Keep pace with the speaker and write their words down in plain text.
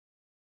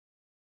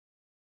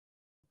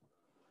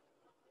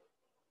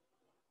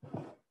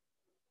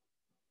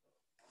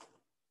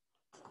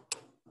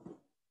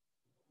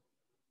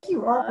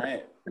you All all.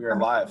 right, we are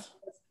live.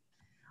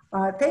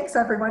 Thanks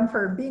everyone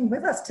for being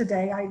with us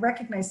today. I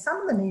recognize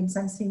some of the names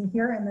I'm seeing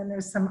here, and then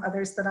there's some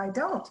others that I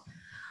don't.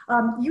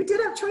 You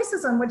did have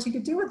choices on what you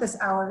could do with this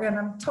hour, and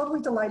I'm totally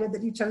delighted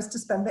that you chose to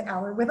spend the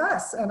hour with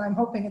us. And I'm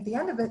hoping at the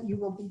end of it, you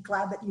will be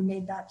glad that you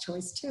made that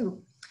choice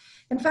too.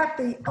 In fact,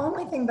 the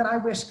only thing that I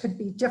wish could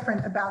be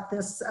different about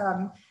this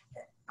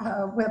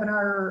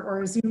webinar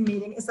or Zoom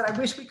meeting is that I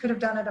wish we could have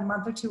done it a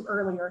month or two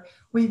earlier.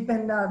 We've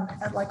been,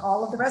 like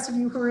all of the rest of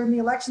you who are in the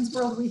elections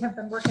world, we have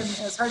been working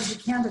as hard as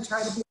we can to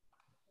try to be,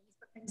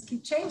 but things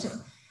keep changing.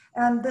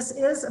 And this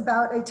is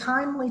about a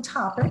timely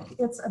topic.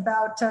 It's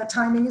about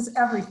timing is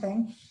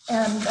everything,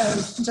 and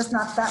just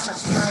not that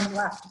much time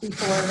left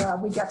before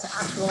we get to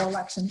actual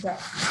election day.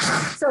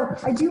 So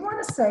I do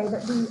want to say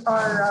that we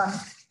are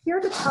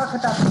here to talk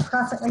about the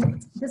process.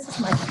 This is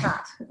my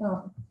cat.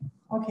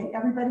 Okay,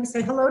 everybody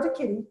say hello to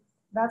Kitty.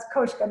 That's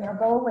Koshka, now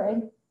go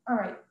away. All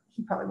right,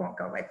 he probably won't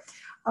go away.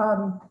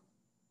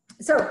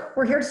 So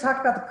we're here to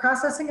talk about the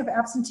processing of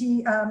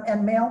absentee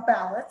and mail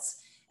ballots.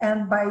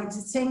 And by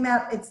saying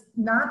that, it's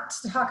not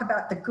to talk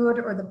about the good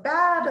or the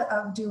bad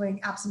of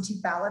doing absentee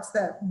ballots,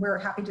 that we're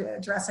happy to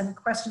address any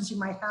questions you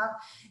might have.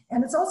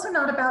 And it's also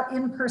not about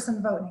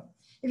in-person voting.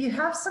 If you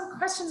have some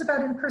questions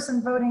about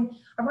in-person voting,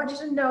 I want you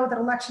to know that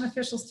election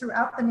officials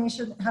throughout the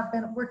nation have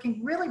been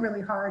working really,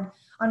 really hard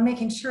on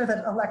making sure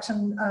that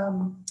election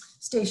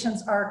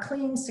stations are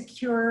clean,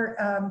 secure,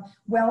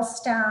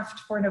 well-staffed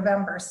for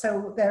November.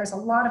 So there's a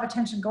lot of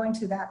attention going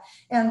to that.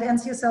 And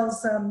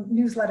NCSL's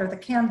newsletter, The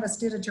Canvas,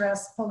 did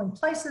address polling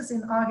places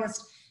in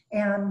August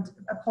and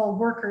poll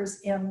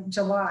workers in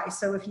July.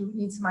 So if you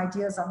need some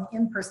ideas on the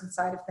in-person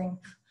side of things,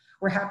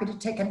 we're happy to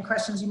take any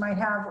questions you might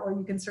have, or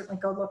you can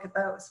certainly go look at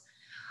those.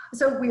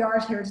 So we are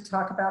here to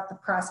talk about the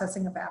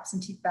processing of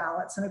absentee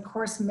ballots. And of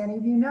course, many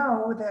of you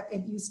know that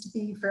it used to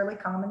be fairly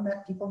common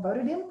that people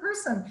voted in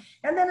person.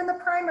 And then in the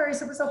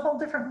primaries, it was a whole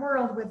different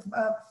world with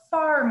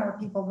far more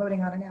people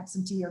voting on an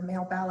absentee or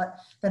mail ballot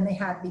than they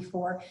had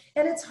before.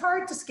 And it's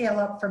hard to scale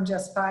up from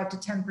just 5 to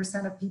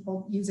 10% of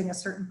people using a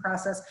certain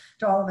process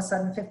to all of a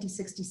sudden 50,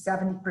 60,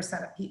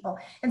 70% of people.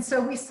 And so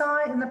we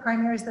saw in the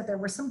primaries that there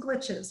were some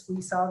glitches.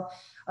 We saw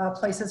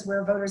places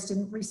where voters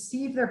didn't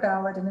receive their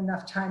ballot in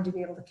enough time to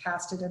be able to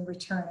cast it and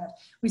return it.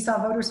 We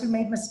saw voters who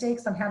made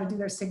mistakes on how to do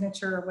their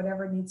signature or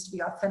whatever needs to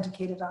be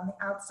authenticated on the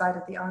outside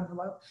of the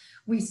envelope.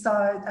 We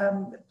saw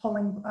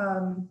polling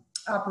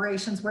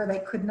operations where they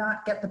could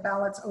not get the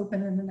ballots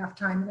open in enough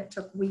time, and it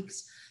took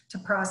weeks to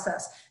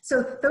process.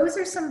 So those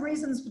are some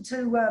reasons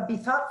to be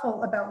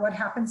thoughtful about what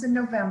happens in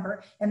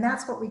November, and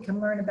that's what we can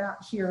learn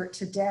about here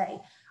today,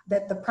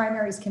 that the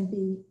primaries can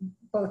be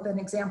both an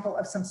example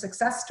of some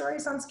success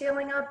stories on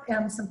scaling up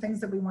and some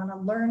things that we want to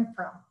learn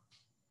from.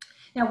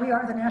 Now, we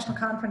are the National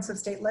Conference of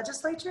State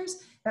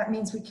Legislatures. That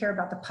means we care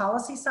about the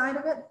policy side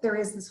of it. There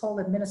is this whole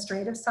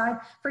administrative side.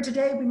 For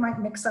today, we might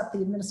mix up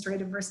the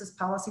administrative versus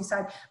policy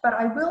side, but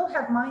I will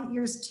have my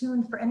ears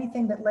tuned for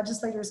anything that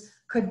legislators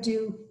could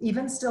do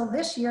even still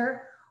this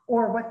year,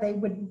 or what they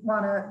would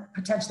want to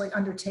potentially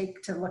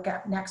undertake to look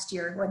at next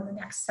year when the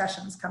next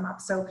sessions come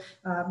up. So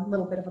a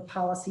little bit of a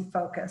policy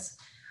focus.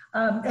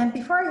 And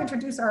before I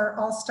introduce our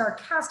all-star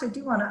cast, I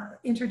do want to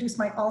introduce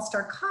my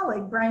all-star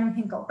colleague, Brian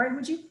Hinkle. Brian,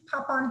 would you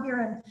pop on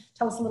here and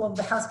tell us a little of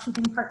the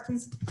housekeeping part,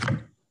 please?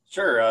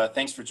 Sure.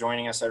 Thanks for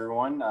joining us,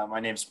 everyone. My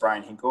name is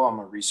Brian Hinkle. I'm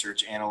a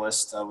research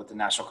analyst with the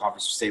National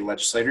Conference of State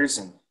Legislators,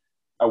 and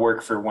I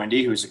work for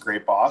Wendy, who's a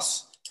great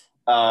boss.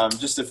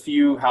 Just a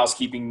few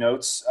housekeeping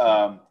notes.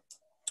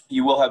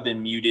 You will have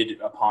been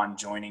muted upon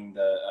joining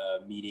the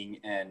meeting,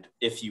 and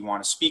if you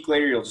want to speak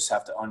later, you'll just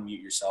have to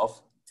unmute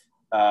yourself.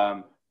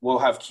 We'll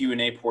have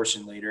Q&A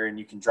portion later, and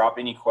you can drop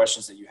any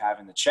questions that you have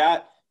in the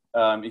chat.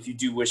 If you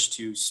do wish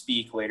to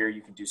speak later,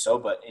 you can do so,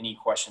 but any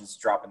questions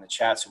drop in the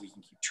chat so we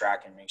can keep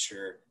track and make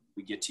sure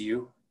we get to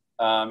you.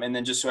 And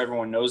then just so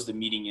everyone knows, the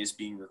meeting is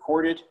being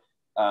recorded,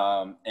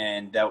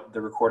 and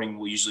the recording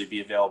will usually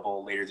be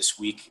available later this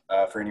week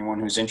for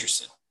anyone who's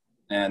interested.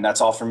 And that's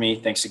all for me.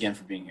 Thanks again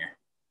for being here.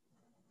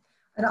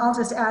 And I'll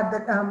just add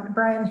that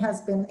Brian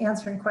has been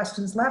answering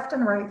questions left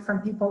and right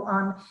from people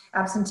on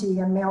absentee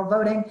and mail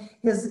voting.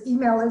 His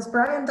email is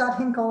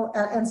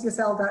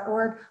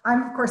brian.hinkle@ncsl.org.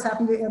 I'm, of course,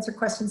 happy to answer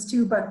questions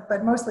too,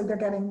 but mostly they're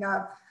getting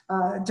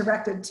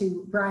directed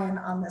to Brian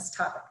on this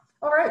topic.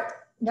 All right,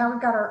 now we've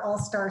got our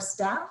all-star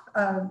staff,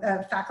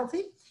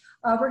 faculty.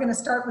 We're going to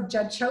start with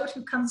Judd Choate,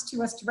 who comes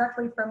to us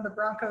directly from the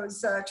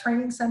Broncos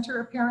Training Center,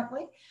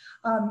 apparently.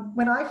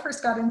 When I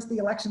first got into the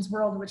elections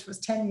world, which was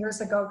 10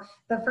 years ago,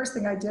 the first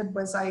thing I did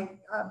was I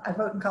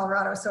vote in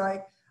Colorado. So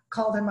I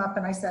called him up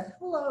and I said,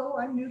 hello,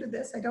 I'm new to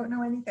this. I don't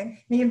know anything.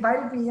 And he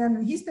invited me in,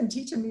 and he's been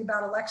teaching me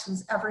about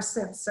elections ever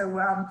since. So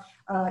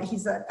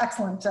he's an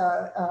excellent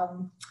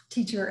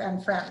teacher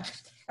and friend.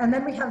 And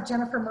then we have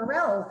Jennifer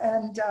Morell,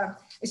 and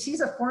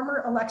she's a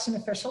former election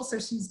official, so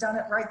she's done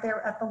it right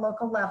there at the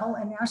local level,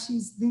 and now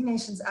she's the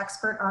nation's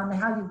expert on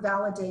how you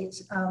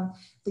validate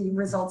the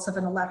results of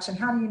an election.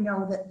 How do you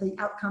know that the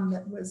outcome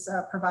that was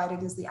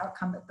provided is the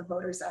outcome that the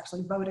voters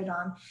actually voted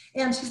on?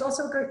 And she's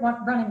also a great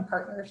running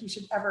partner if you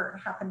should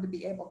ever happen to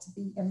be able to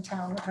be in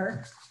town with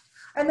her.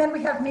 And then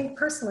we have Nate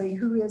Persley,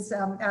 who is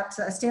at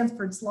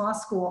Stanford's Law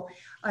School,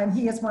 and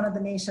he is one of the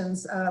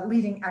nation's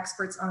leading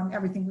experts on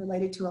everything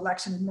related to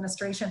election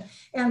administration.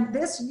 And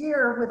this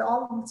year, with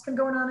all that's been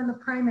going on in the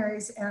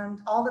primaries and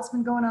all that's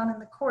been going on in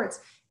the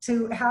courts,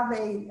 to have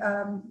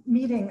a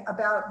meeting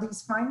about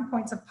these fine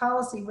points of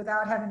policy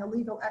without having a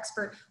legal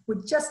expert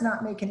would just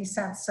not make any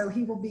sense. So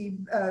he will be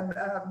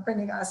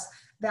bringing us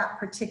that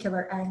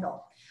particular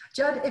angle.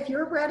 Judd, if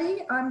you're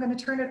ready, I'm going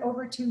to turn it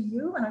over to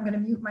you, and I'm going to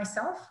mute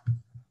myself.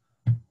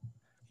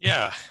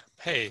 Yeah.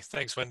 Hey,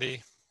 thanks,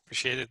 Wendy.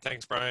 Appreciate it.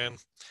 Thanks, Brian.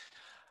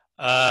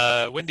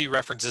 Wendy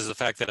references the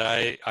fact that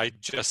I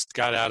just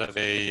got out of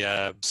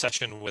a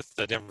session with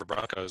the Denver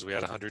Broncos. We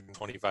had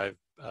 125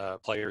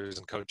 players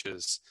and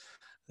coaches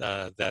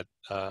that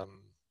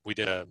we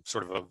did a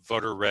sort of a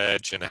voter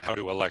reg and how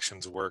do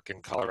elections work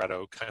in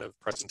Colorado kind of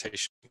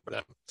presentation for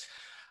them.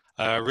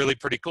 Really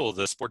pretty cool.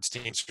 The sports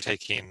teams are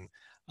taking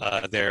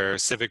their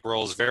civic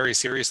roles very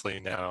seriously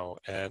now,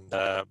 and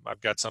I've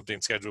got something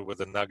scheduled with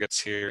the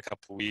Nuggets here in a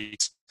couple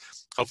weeks.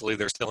 Hopefully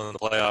they're still in the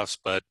playoffs,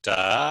 but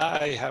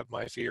I have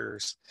my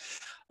fears.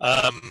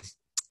 And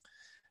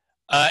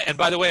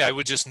by the way, I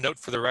would just note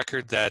for the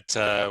record that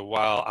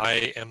while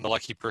I am the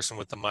lucky person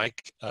with the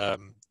mic,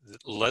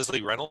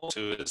 Leslie Reynolds,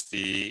 who is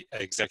the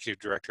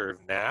executive director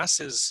of NAS,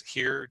 is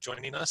here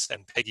joining us,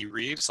 and Peggy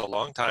Reeves, a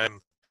longtime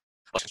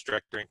elections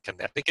director in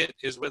Connecticut,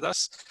 is with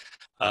us.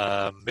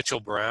 Mitchell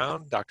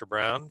Brown, Dr.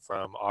 Brown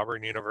from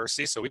Auburn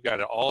University. So we've got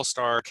an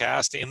all-star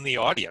cast in the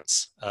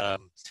audience.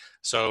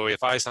 So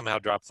if I somehow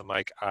drop the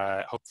mic,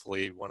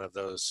 hopefully one of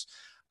those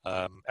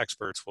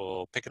experts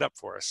will pick it up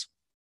for us.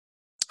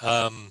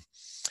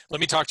 Let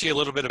me talk to you a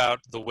little bit about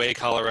the way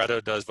Colorado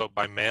does vote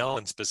by mail,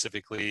 and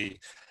specifically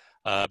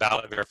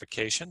ballot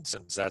verification,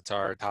 since that's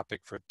our topic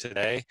for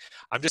today.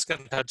 I'm just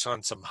going to touch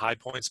on some high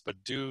points, but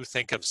do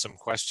think of some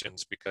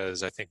questions,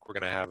 because I think we're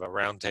going to have a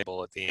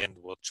roundtable at the end,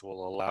 which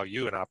will allow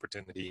you an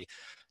opportunity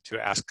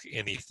to ask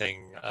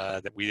anything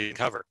that we didn't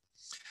cover.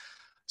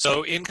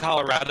 So in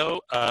Colorado,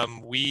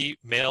 we're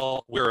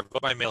a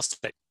vote by mail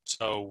state.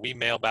 So we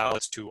mail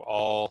ballots to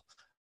all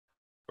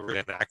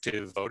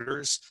inactive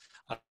voters.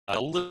 A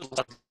little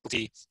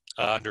subtlety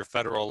under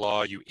federal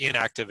law, you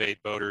inactivate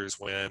voters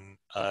when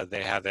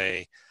they have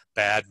a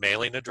bad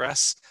mailing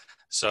address.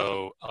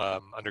 So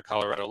under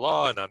Colorado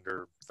law and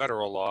under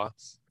federal law,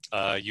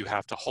 you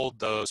have to hold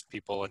those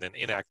people in an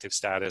inactive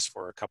status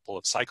for a couple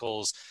of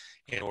cycles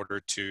in order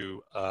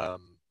to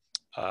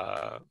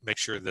make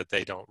sure that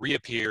they don't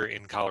reappear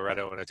in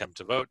Colorado and attempt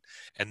to vote,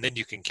 and then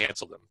you can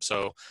cancel them.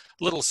 So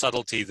little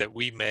subtlety that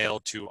we mail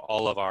to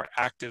all of our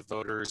active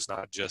voters,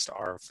 not just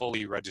our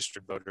fully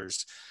registered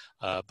voters,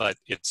 but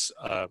it's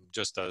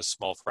just a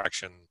small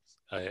fraction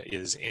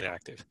is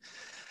inactive.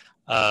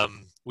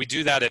 We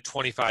do that at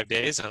 25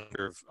 days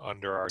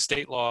under our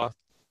state law.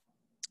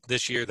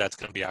 This year, that's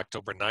going to be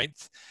October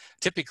 9th.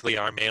 Typically,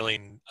 our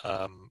mailing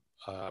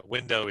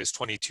window is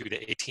 22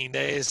 to 18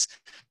 days.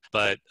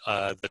 But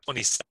the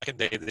 22nd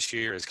day this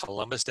year is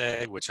Columbus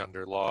Day, which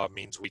under law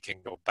means we can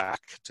go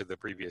back to the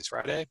previous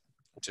Friday,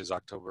 which is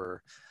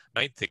October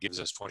 9th. It gives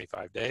us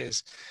 25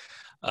 days.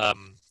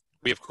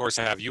 We, of course,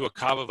 have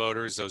UOCAVA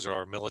voters. Those are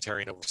our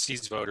military and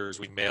overseas voters.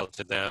 We mail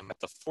to them at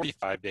the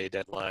 45-day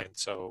deadline,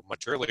 so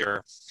much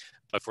earlier.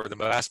 But for the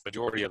vast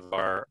majority of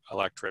our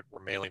electorate,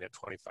 we're mailing at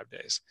 25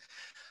 days.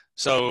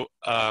 So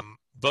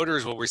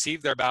voters will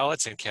receive their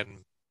ballots and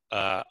can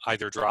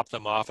either drop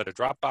them off at a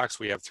drop box.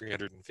 We have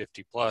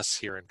 350 plus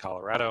here in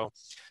Colorado.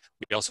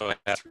 We also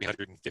have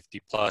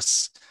 350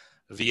 plus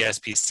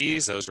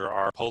VSPCs. Those are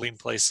our polling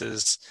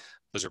places.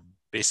 Those are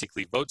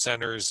basically vote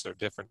centers. They're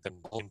different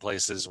than polling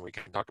places, and we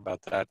can talk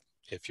about that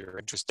if you're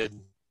interested.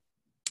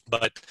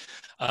 But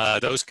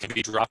those can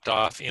be dropped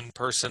off in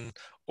person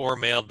or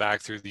mailed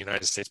back through the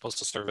United States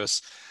Postal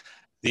Service.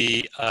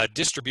 The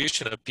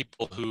distribution of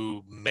people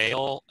who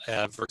mail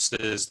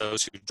versus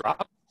those who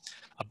drop,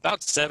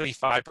 about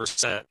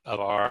 75% of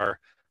our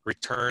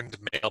returned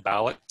mail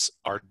ballots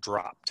are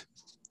dropped,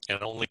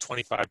 and only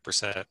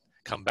 25%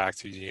 come back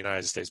through the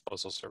United States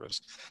Postal Service.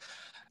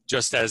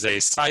 Just as a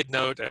side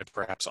note, and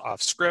perhaps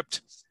off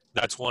script,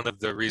 that's one of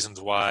the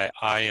reasons why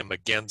I am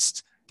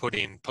against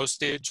putting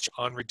postage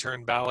on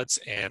return ballots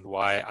and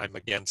why I'm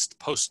against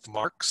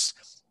postmarks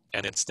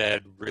and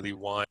instead really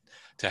want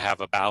to have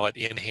a ballot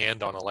in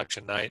hand on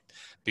election night,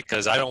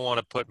 because I don't want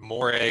to put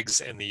more eggs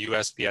in the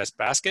USPS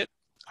basket.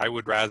 I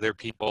would rather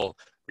people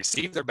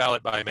receive their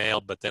ballot by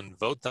mail, but then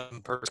vote them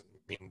in person,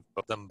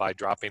 vote them by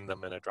dropping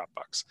them in a drop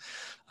box.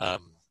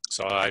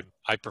 So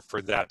I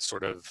prefer that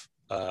sort of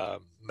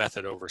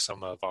method over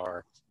some of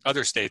our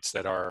other states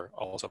that are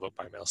also vote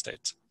by mail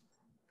states.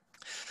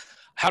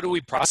 How do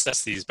we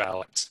process these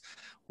ballots?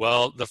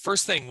 Well, the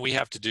first thing we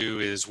have to do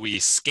is we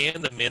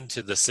scan them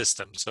into the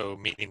system. So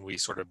meaning we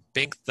sort of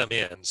bank them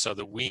in so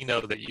that we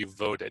know that you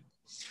voted.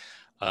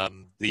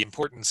 The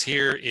importance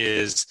here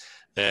is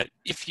that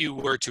if you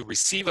were to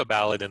receive a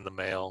ballot in the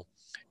mail,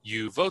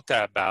 you vote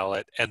that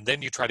ballot and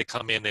then you try to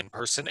come in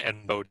person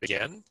and vote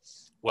again.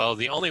 Well,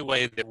 the only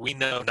way that we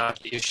know not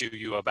to issue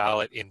you a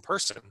ballot in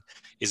person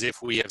is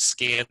if we have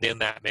scanned in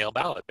that mail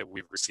ballot that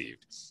we've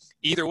received.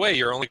 Either way,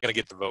 you're only going to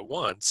get to vote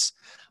once,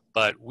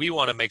 but we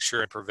want to make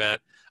sure and prevent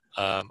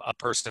a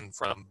person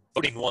from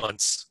voting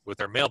once with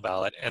their mail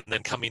ballot and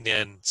then coming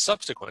in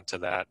subsequent to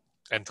that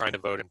and trying to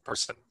vote in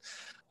person.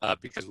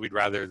 Because we'd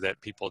rather that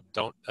people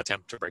don't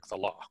attempt to break the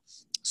law.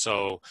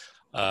 So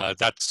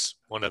that's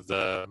one of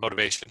the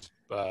motivations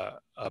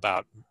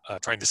about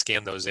trying to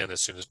scan those in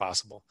as soon as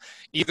possible.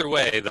 Either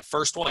way, the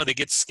first one that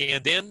gets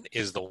scanned in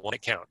is the one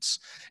that counts,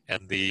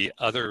 and the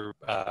other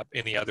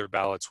any other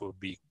ballots will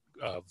be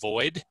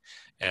void.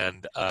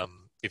 And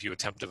if you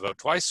attempt to vote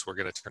twice, we're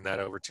going to turn that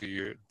over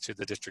to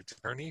the district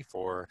attorney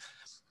for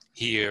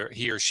he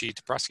or she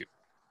to prosecute.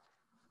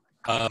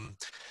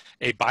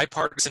 A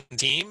bipartisan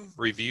team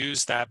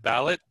reviews that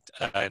ballot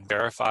and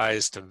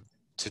verifies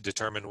to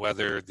determine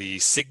whether the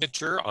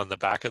signature on the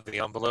back of the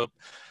envelope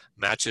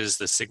matches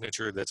the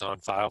signature that's on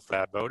file for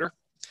that voter.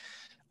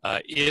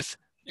 If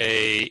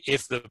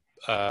the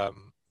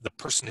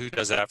person who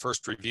does that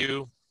first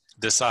review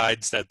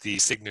decides that the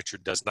signature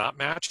does not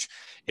match,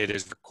 it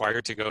is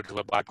required to go to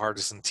a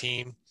bipartisan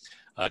team,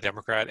 a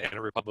Democrat and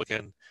a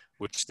Republican,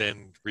 which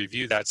then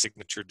review that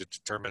signature to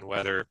determine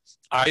whether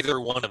either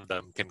one of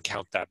them can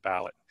count that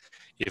ballot.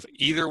 If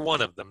either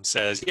one of them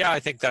says, yeah, I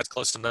think that's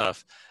close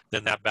enough,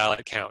 then that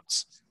ballot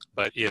counts.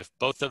 But if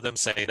both of them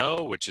say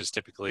no, which is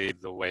typically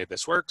the way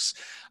this works,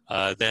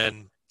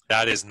 then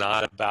that is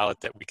not a ballot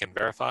that we can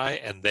verify,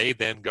 and they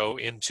then go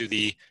into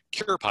the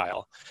cure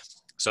pile.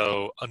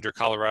 So under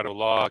Colorado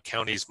law,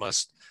 counties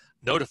must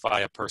notify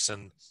a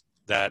person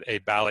that a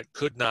ballot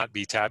could not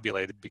be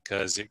tabulated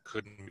because it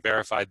couldn't be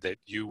verified that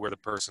you were the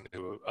person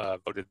who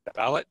voted the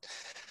ballot.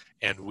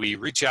 And we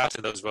reach out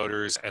to those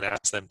voters and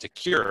ask them to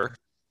cure,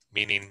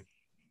 meaning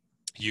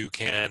you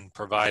can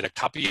provide a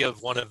copy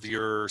of one of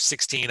your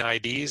 16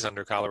 IDs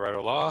under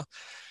Colorado law,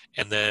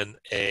 and then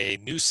a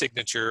new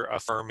signature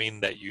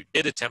affirming that you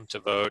did attempt to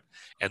vote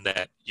and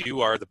that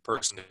you are the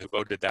person who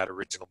voted that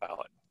original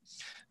ballot.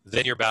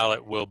 Then your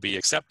ballot will be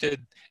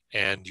accepted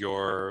and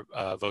your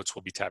votes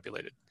will be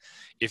tabulated.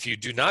 If you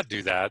do not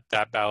do that,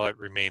 that ballot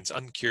remains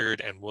uncured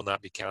and will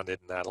not be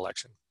counted in that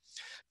election.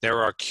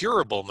 There are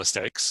curable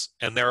mistakes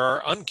and there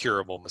are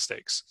uncurable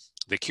mistakes.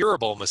 The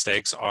curable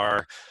mistakes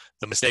are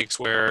the mistakes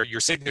where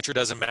your signature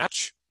doesn't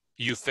match,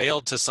 you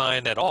failed to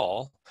sign at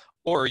all,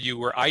 or you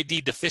were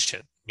ID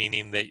deficient,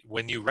 meaning that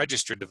when you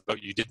registered to vote,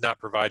 you did not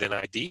provide an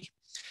ID.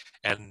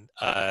 And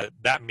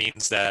that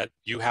means that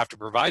you have to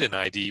provide an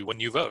ID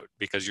when you vote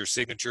because your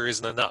signature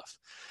isn't enough.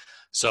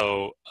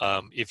 So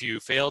if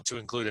you fail to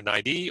include an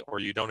ID or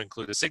you don't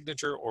include a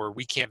signature or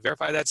we can't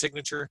verify that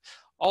signature,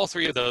 all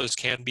three of those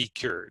can be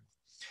cured.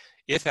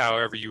 If,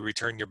 however, you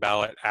return your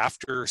ballot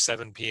after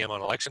 7 p.m.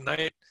 on election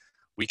night,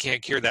 we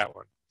can't cure that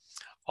one.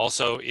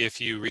 Also, if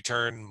you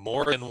return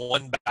more than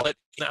one ballot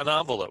in an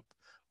envelope,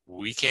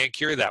 we can't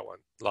cure that one.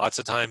 Lots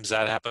of times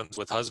that happens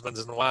with husbands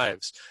and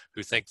wives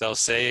who think they'll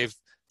save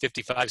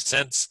 55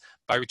 cents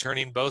by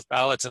returning both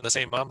ballots in the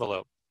same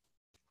envelope.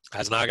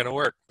 That's not going to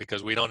work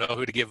because we don't know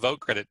who to give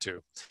vote credit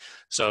to.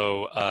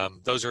 So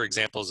those are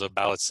examples of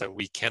ballots that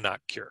we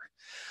cannot cure.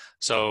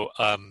 So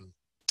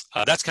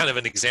that's kind of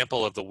an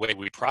example of the way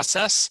we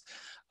process.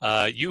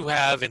 You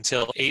have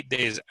until 8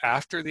 days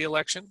after the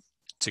election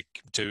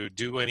to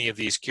do any of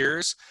these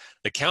cures.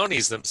 The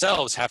counties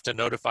themselves have to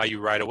notify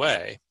you right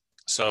away.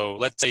 So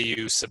let's say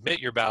you submit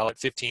your ballot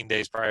 15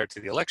 days prior to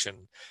the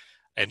election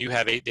and you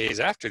have 8 days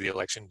after the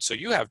election. So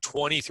you have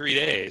 23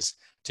 days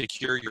to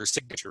cure your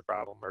signature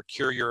problem or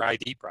cure your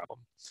ID problem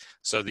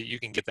so that you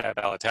can get that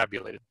ballot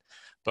tabulated.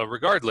 But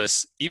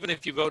regardless, even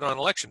if you vote on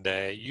election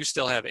day, you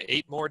still have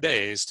 8 more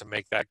days to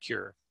make that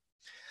cure.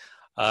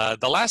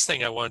 The last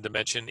thing I wanted to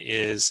mention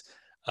is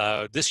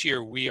this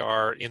year we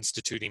are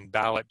instituting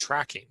ballot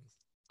tracking.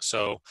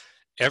 So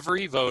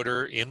every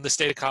voter in the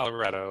state of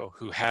Colorado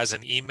who has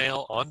an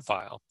email on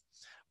file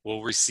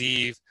will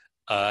receive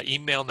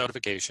email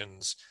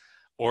notifications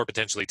or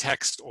potentially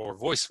text or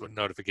voice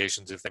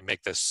notifications if they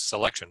make this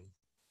selection,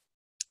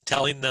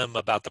 telling them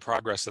about the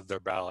progress of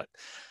their ballot,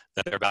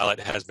 that their ballot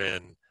has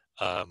been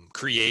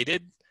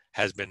created,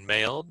 has been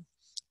mailed,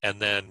 and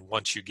then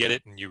once you get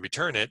it and you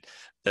return it,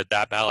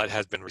 that ballot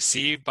has been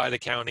received by the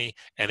county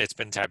and it's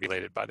been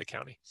tabulated by the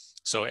county.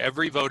 So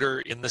every voter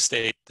in the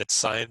state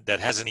that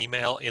has an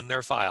email in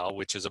their file,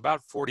 which is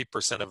about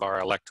 40% of our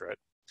electorate,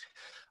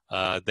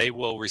 they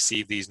will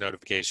receive these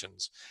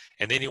notifications.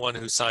 And anyone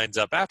who signs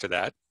up after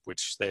that,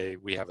 which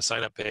we have a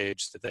sign up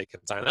page that they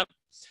can sign up,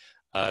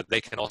 they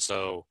can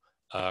also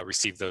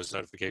receive those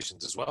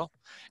notifications as well.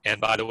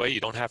 And by the way, you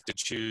don't have to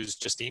choose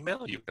just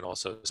email. You can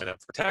also sign up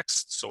for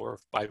texts or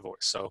by voice.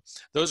 So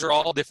those are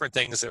all different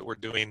things that we're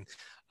doing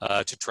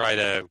to try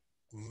to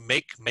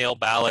make mail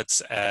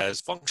ballots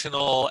as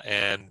functional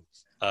and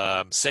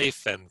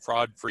safe and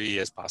fraud-free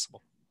as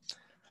possible.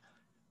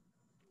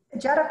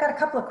 Jed, I've got a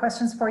couple of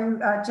questions for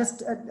you.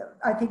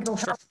 I think it'll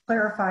help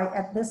clarify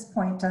at this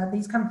point.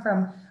 These come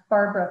from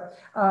Barbara.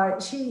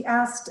 She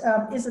asked,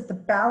 is it the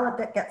ballot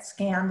that gets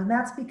scanned? And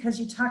that's because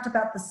you talked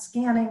about the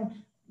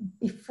scanning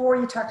before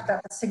you talked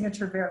about the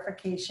signature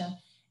verification.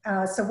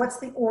 So what's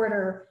the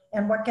order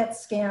and what gets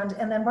scanned?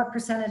 And then what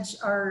percentage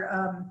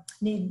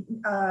need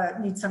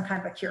some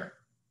kind of a cure?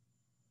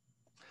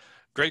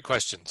 Great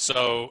question.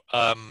 So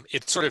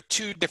it's sort of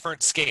two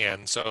different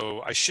scans.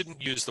 So I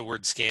shouldn't use the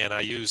word scan.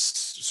 I use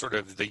sort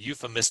of the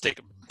euphemistic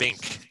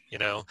bink, you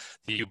know,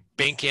 you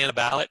bink in a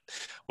ballot.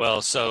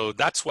 Well, so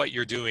that's what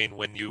you're doing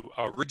when you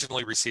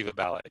originally receive a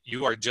ballot.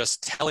 You are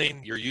just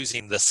telling, you're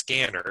using the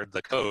scanner,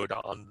 the code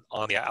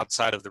on the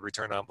outside of the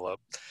return envelope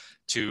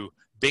to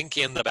bink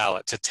in the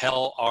ballot, to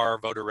tell our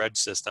voter reg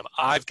system,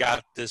 I've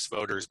got this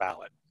voter's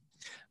ballot.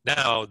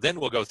 Now, then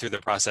we'll go through the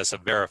process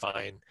of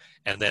verifying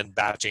and then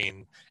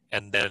batching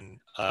and then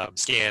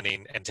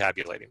scanning and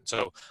tabulating.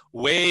 So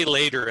way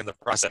later in the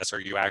process are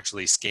you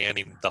actually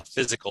scanning the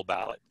physical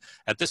ballot.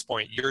 At this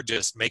point, you're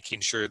just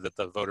making sure that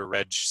the voter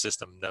reg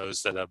system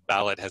knows that a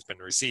ballot has been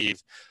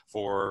received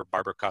for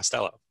Barbara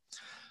Costello.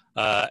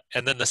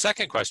 And then the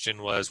second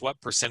question was, what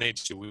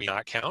percentage do we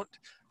not count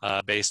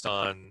based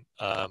on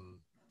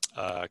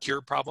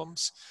cure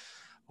problems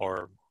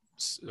or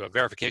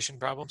verification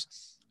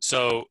problems?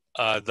 So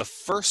the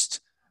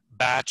first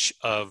batch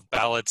of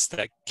ballots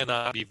that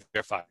cannot be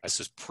verified,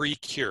 this is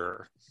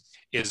pre-cure,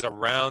 is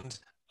around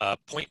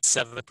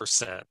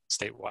 0.7%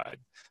 statewide.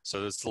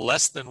 So it's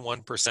less than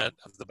 1%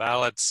 of the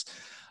ballots.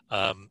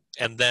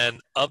 And then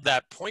of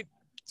that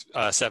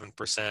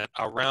 0.7%,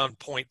 around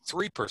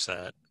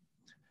 0.3%,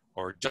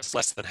 or just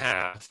less than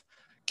half,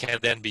 can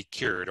then be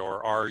cured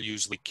or are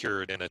usually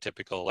cured in a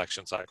typical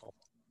election cycle.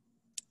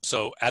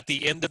 So at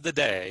the end of the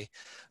day,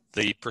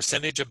 the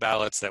percentage of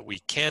ballots that we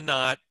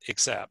cannot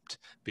accept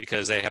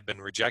because they have been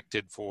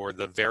rejected for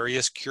the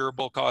various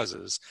curable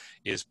causes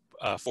is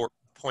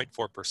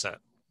 4.4%.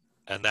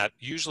 And that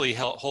usually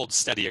holds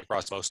steady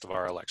across most of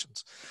our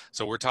elections.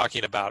 So we're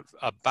talking about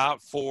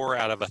 4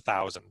 out of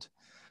 1,000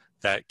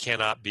 that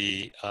cannot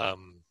be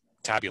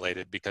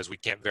tabulated because we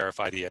can't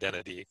verify the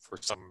identity for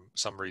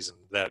some reason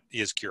that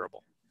is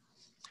curable.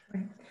 I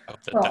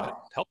hope that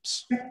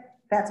helps.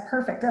 That's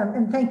perfect.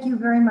 And thank you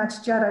very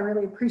much, Jed. I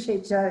really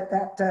appreciate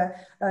that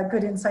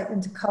good insight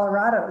into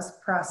Colorado's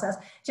process.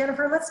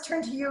 Jennifer, let's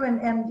turn to you,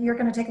 and you're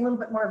going to take a little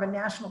bit more of a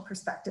national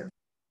perspective.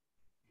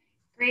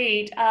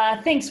 Great.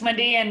 Thanks,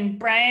 Wendy and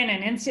Brian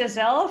and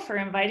NCSL for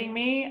inviting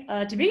me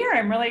to be here.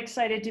 I'm really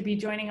excited to be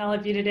joining all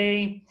of you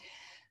today.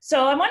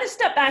 So I want to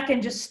step back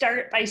and just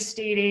start by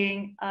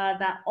stating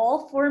that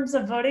all forms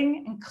of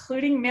voting,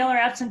 including mail or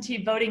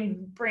absentee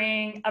voting,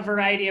 bring a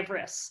variety of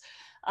risks.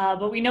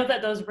 But we know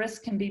that those risks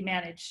can be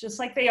managed, just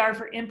like they are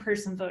for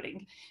in-person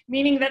voting,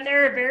 meaning that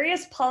there are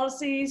various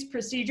policies,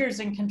 procedures,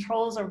 and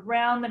controls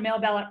around the mail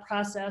ballot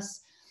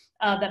process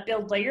that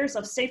build layers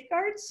of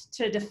safeguards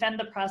to defend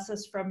the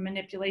process from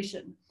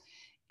manipulation.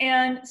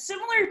 And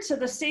similar to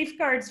the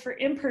safeguards for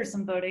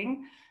in-person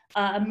voting,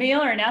 a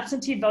mail or an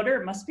absentee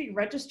voter must be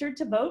registered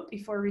to vote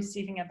before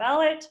receiving a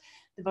ballot.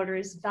 The voter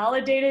is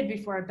validated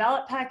before a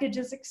ballot package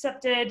is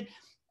accepted.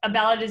 A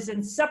ballot is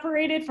then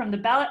separated from the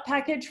ballot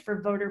package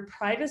for voter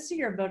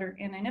privacy or voter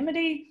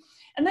anonymity.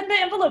 And then the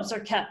envelopes are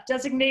kept,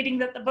 designating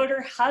that the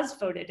voter has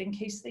voted in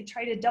case they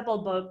try to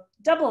double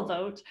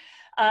vote.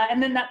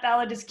 And then that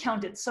ballot is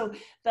counted. So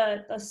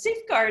the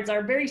safeguards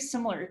are very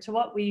similar to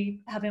what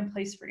we have in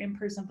place for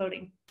in-person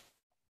voting.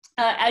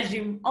 As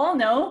you all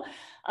know,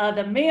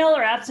 the mail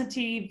or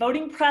absentee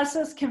voting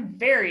process can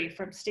vary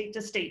from state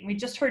to state. And we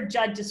just heard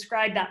Judd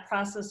describe that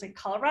process in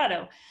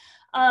Colorado.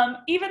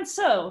 Even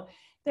so,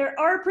 there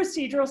are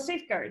procedural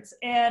safeguards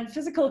and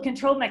physical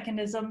control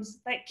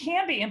mechanisms that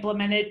can be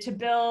implemented to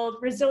build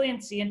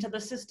resiliency into the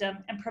system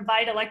and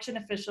provide election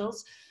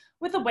officials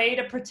with a way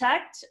to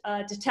protect,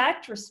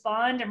 detect,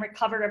 respond, and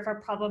recover if a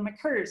problem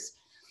occurs.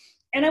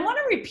 And I want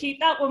to repeat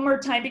that one more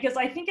time because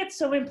I think it's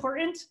so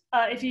important.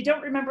 If you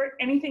don't remember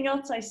anything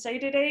else I say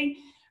today,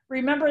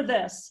 remember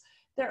this: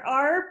 there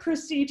are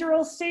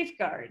procedural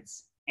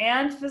safeguards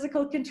and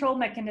physical control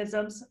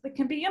mechanisms that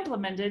can be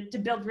implemented to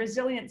build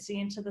resiliency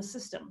into the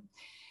system.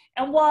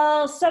 And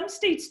while some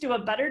states do a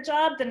better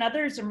job than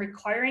others in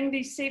requiring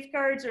these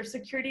safeguards or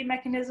security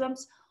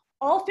mechanisms,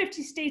 all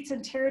 50 states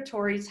and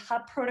territories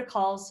have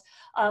protocols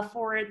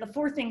for the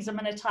 4 things I'm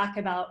going to talk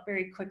about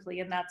very quickly,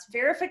 and that's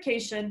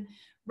verification,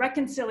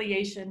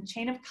 reconciliation,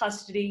 chain of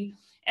custody,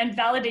 and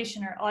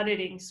validation or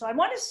auditing. So I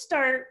want to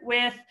start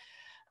with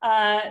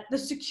the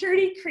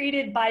security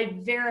created by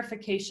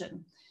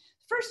verification.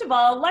 First of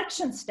all,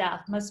 election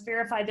staff must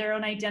verify their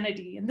own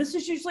identity, and this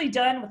is usually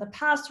done with a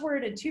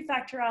password and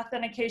 2-factor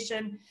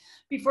authentication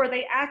before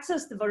they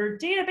access the voter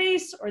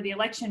database or the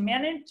election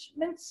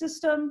management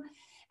system,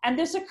 and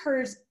this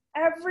occurs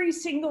every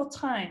single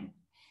time.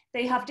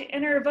 They have to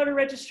enter voter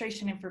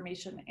registration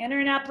information, enter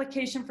an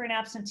application for an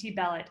absentee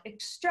ballot,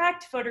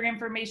 extract voter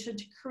information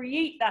to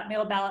create that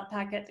mail ballot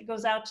packet that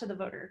goes out to the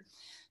voter,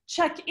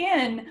 check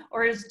in,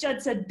 or as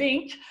Judd said,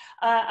 bank,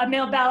 a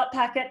mail ballot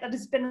packet that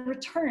has been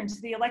returned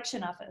to the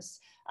election office,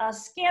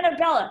 scan a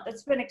ballot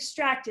that's been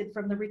extracted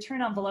from the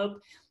return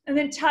envelope, and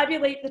then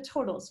tabulate the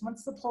totals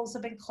once the polls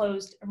have been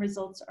closed and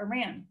results are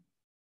ran.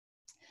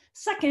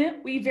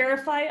 Second, we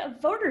verify a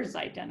voter's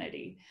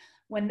identity.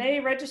 When they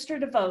register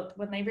to vote,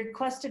 when they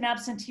request an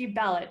absentee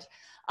ballot,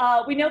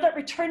 we know that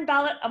return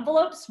ballot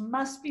envelopes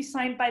must be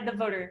signed by the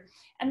voter,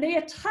 and they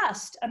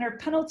attest under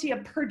penalty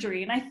of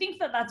perjury. And I think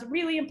that that's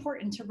really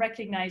important to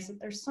recognize, that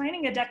they're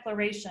signing a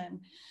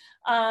declaration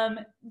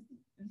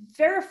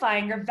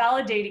verifying or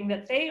validating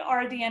that they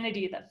are the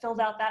entity that filled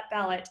out that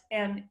ballot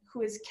and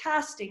who is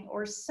casting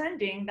or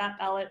sending that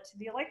ballot to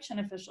the election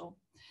official.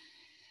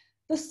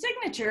 The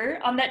signature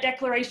on that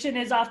declaration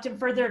is often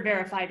further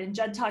verified, and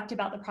Judd talked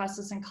about the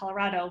process in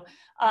Colorado,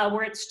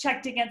 where it's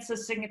checked against the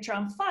signature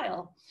on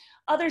file.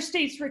 Other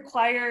states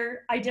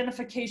require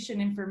identification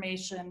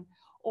information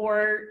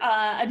or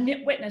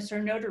a witness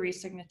or notary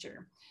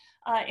signature.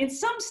 In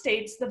some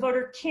states, the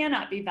voter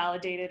cannot be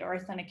validated or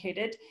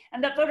authenticated,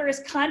 and that voter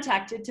is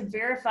contacted to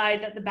verify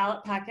that the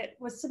ballot packet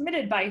was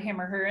submitted by him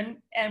or her,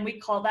 and we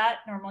call that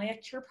normally a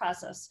cure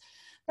process.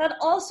 That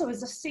also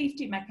is a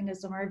safety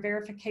mechanism or a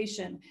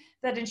verification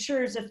that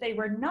ensures if they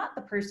were not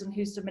the person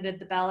who submitted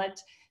the ballot,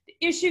 the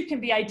issue can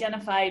be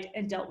identified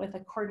and dealt with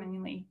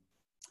accordingly.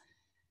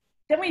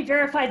 Then we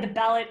verify the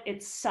ballot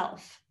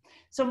itself.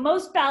 So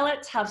most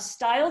ballots have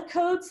style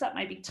codes that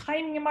might be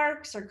timing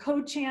marks or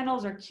code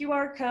channels or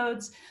QR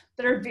codes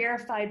that are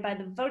verified by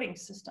the voting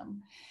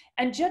system.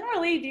 And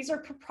generally these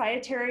are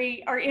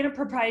in a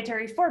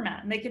proprietary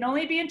format, and they can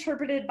only be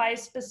interpreted by a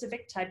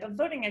specific type of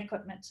voting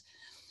equipment.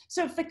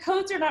 So if the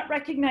codes are not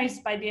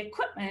recognized by the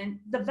equipment,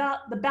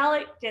 the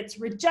ballot gets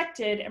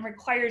rejected and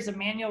requires a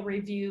manual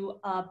review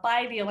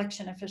by the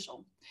election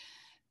official.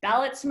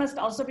 Ballots must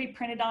also be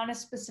printed on a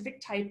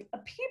specific type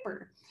of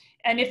paper.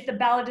 And if the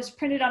ballot is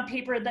printed on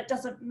paper that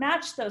doesn't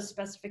match those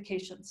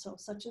specifications, so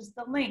such as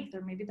the length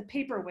or maybe the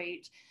paper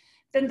weight,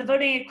 then the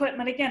voting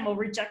equipment again will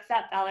reject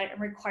that ballot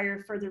and require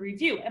further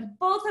review. And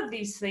both of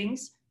these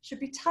things should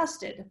be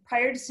tested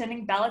prior to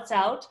sending ballots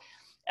out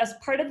as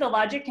part of the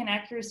logic and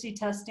accuracy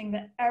testing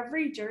that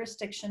every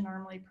jurisdiction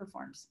normally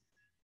performs.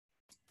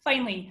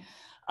 Finally,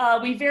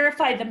 we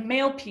verify the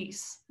mail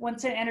piece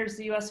once it enters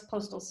the US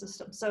postal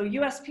system. So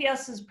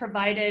USPS has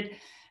provided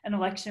an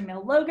election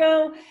mail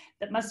logo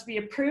that must be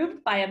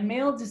approved by a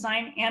mail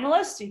design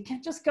analyst. So you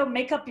can't just go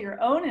make up your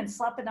own and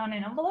slap it on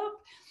an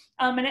envelope.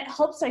 And it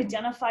helps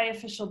identify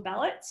official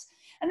ballots.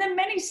 And then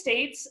many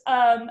states,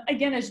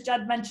 again, as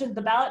Judd mentioned,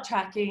 the ballot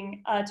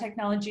tracking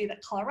technology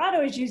that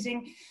Colorado is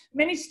using,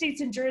 many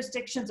states and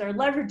jurisdictions are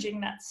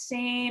leveraging that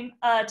same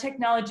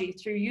technology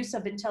through use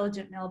of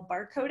intelligent mail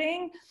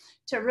barcoding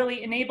to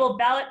really enable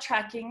ballot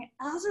tracking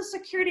as a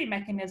security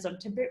mechanism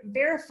to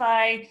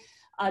verify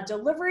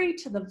delivery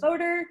to the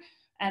voter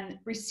and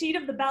receipt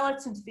of the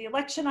ballots into the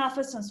election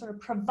office, and sort of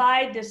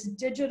provide this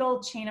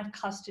digital chain of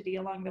custody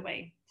along the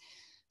way.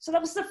 So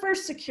that was the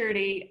first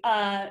security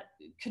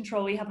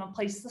control we have in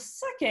place. The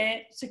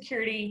second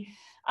security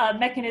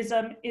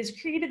mechanism is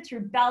created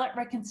through ballot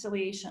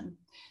reconciliation.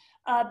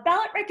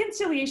 Ballot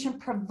reconciliation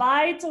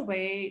provides a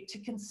way to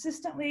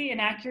consistently and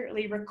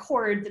accurately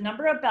record the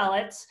number of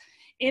ballots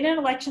in an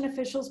election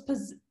official's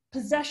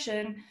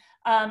possession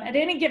at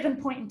any given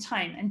point in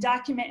time and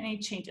document any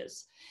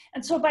changes.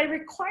 And so by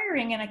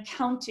requiring an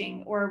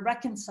accounting or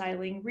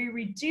reconciling, we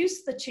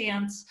reduce the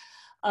chance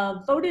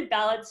of voted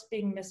ballots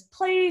being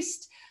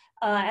misplaced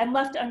and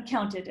left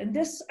uncounted. And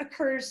this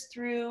occurs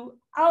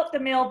throughout the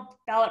mail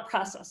ballot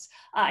process.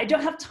 I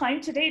don't have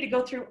time today to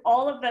go through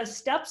all of the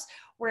steps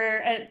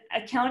where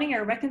accounting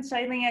or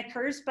reconciling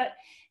occurs, but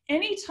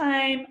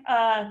anytime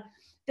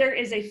there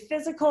is a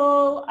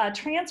physical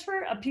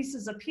transfer of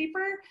pieces of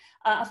paper,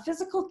 a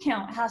physical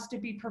count has to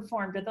be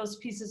performed of those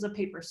pieces of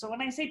paper. So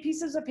when I say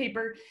pieces of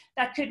paper,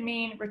 that could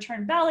mean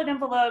returned ballot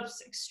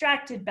envelopes,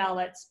 extracted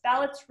ballots,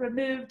 ballots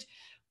removed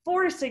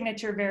for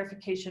signature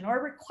verification,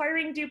 or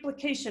requiring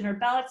duplication, or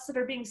ballots that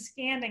are being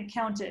scanned and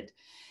counted.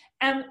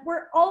 And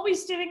we're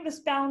always doing this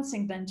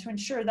balancing then to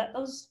ensure that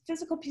those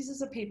physical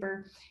pieces of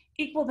paper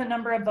equal the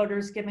number of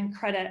voters given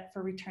credit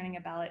for returning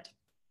a ballot.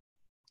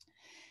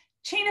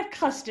 Chain of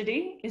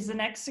custody is the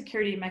next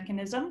security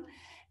mechanism.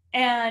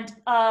 And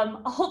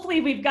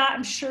hopefully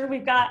I'm sure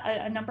we've got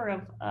a number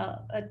of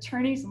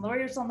attorneys and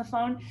lawyers on the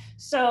phone.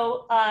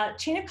 So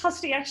chain of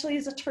custody actually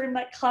is a term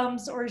that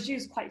comes or is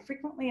used quite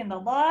frequently in the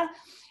law.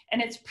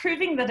 And it's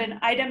proving that an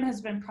item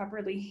has been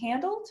properly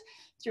handled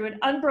through an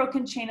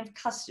unbroken chain of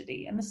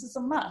custody. And this is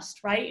a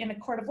must, right? In a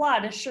court of law,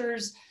 it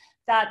assures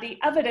that the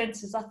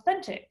evidence is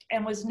authentic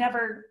and was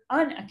never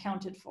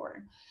unaccounted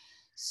for.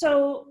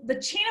 So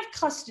the chain of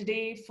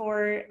custody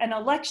for an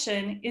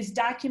election is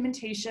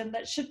documentation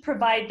that should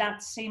provide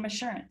that same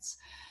assurance.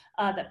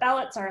 that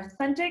ballots are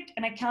authentic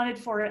and accounted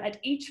for at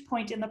each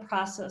point in the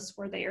process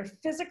where they are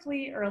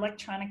physically or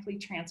electronically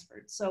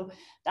transferred. So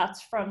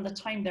that's from the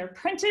time they're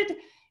printed,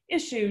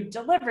 issued,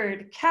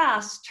 delivered,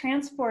 cast,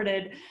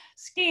 transported,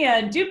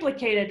 scanned,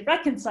 duplicated,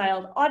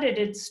 reconciled,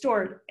 audited,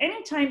 stored.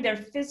 Anytime they're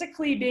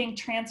physically being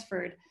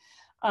transferred,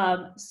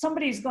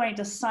 somebody's going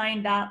to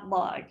sign that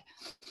log.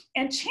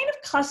 And chain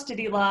of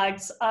custody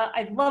logs,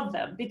 I love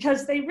them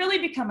because they really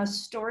become a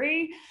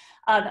story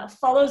that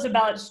follows a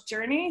ballot's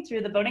journey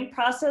through the voting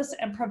process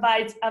and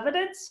provides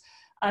evidence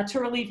to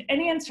relieve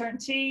any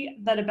uncertainty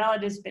that a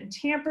ballot has been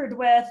tampered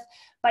with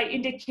by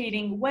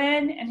indicating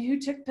when and who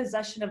took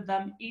possession of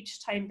them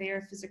each time they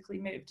are physically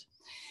moved.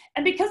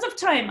 And because of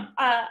time,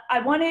 I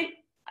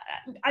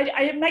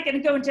am not going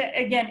to go into,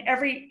 again,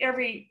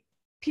 every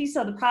piece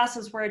of the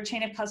process where a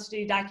chain of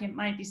custody document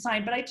might be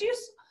signed, but I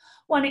just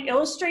want to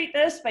illustrate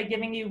this by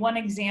giving you one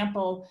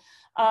example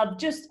of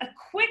just a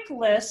quick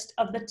list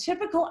of the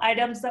typical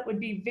items that would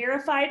be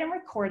verified and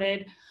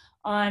recorded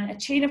on a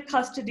chain of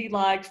custody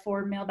log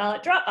for mail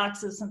ballot drop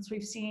boxes, since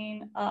we've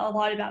seen a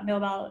lot about mail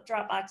ballot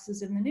drop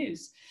boxes in the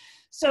news.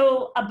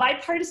 So a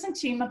bipartisan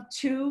team of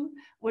 2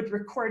 would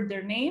record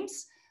their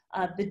names,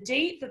 the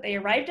date that they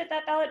arrived at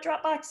that ballot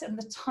drop box, and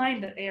the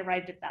time that they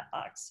arrived at that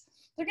box.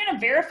 They're going to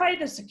verify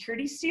the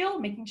security seal,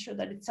 making sure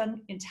that it's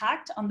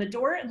intact on the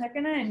door, and they're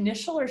going to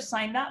initial or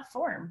sign that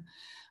form.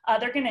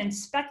 They're going to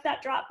inspect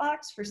that drop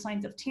box for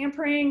signs of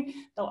tampering.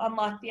 They'll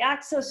unlock the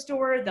access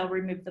door. They'll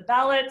remove the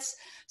ballots.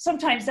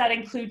 Sometimes that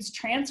includes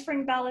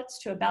transferring ballots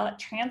to a ballot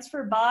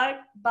transfer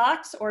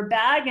box or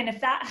bag. And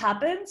if that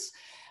happens,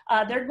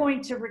 they're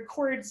going to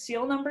record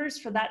seal numbers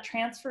for that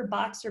transfer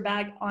box or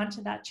bag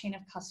onto that chain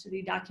of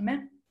custody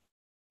document.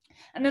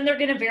 And then they're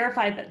going to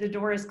verify that the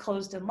door is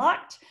closed and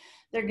locked.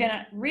 They're going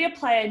to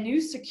reapply a new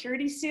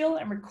security seal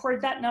and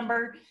record that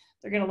number.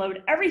 They're going to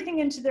load everything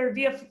into their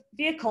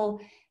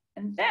vehicle.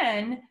 And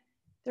then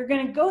they're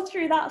going to go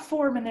through that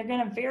form and they're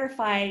going to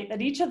verify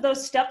that each of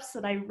those steps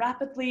that I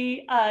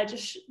rapidly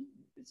just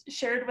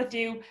shared with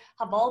you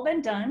have all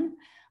been done.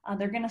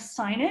 They're going to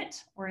sign it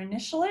or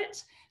initial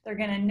it. They're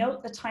going to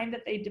note the time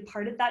that they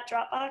departed that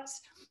Dropbox.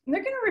 And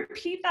they're going to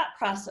repeat that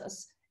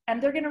process.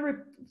 And they're going to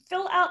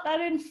fill out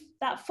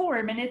that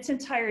form in its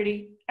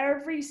entirety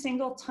every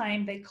single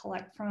time they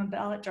collect from a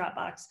ballot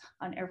Dropbox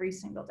on every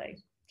single day.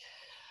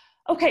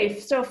 Okay,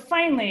 so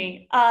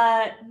finally,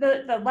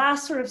 the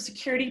last sort of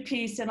security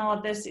piece in all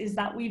of this is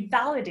that we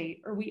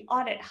validate or we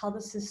audit how the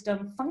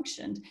system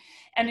functioned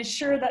and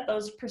ensure that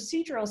those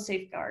procedural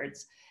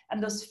safeguards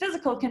and those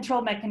physical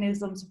control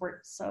mechanisms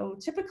work. So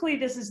typically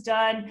this is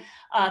done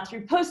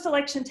through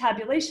post-election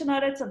tabulation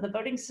audits of the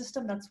voting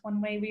system. That's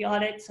one way we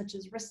audit, such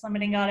as risk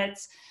limiting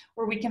audits,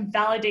 where we can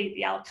validate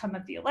the outcome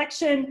of the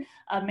election.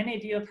 Many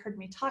of you have heard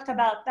me talk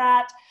about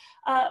that.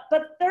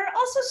 But there are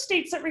also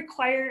states that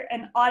require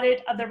an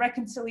audit of the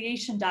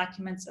reconciliation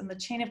documents and the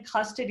chain of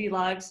custody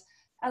logs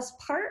as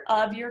part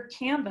of your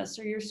canvas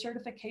or your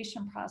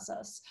certification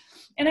process.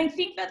 And I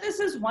think that this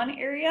is one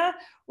area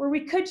where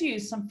we could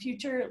use some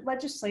future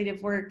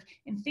legislative work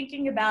in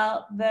thinking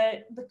about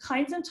the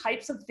kinds and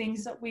types of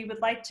things that we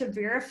would like to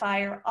verify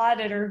or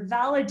audit or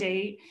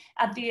validate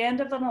at the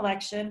end of an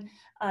election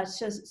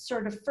to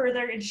sort of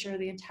further ensure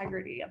the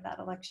integrity of that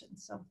election.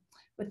 So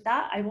with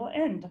that, I will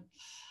end.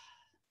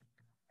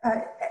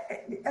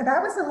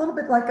 That was a little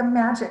bit like a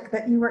magic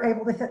that you were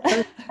able to hit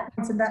 30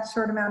 points in that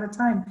short amount of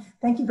time.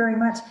 Thank you very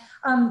much.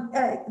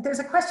 There's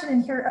a question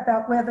in here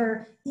about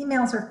whether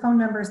emails or phone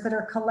numbers that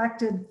are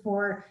collected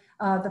for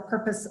the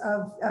purpose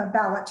of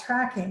ballot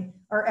tracking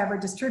are ever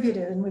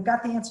distributed. And we've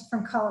got the answer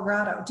from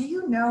Colorado. Do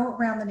you know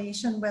around the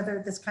nation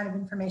whether this kind of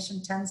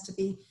information tends to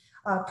be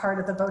part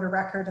of the voter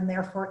record and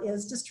therefore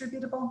is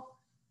distributable?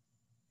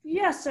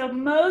 Yeah, so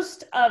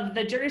most of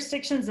the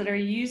jurisdictions that are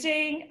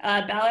using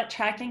ballot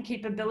tracking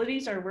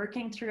capabilities are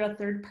working through a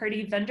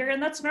third-party vendor,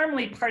 and that's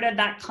normally part of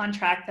that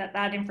contract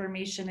that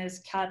information is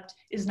kept,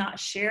 is not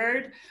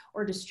shared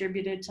or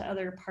distributed to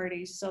other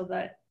parties. So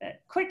the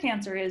quick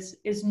answer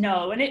is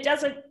no, and it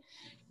doesn't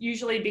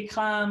usually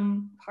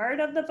become part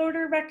of the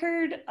voter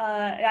record.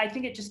 I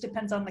think it just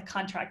depends on the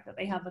contract that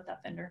they have with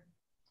that vendor.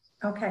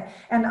 Okay,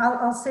 and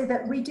I'll say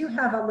that we do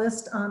have a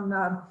list on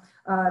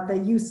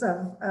the use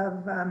of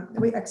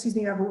we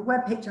have a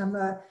webpage on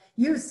the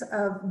use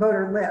of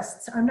voter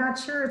lists. I'm not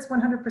sure it's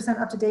 100%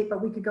 up to date,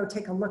 but we could go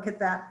take a look at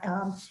that,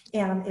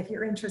 and if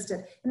you're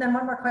interested. And then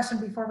one more question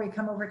before we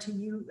come over to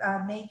you,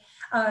 Nate.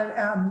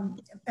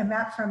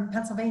 Matt from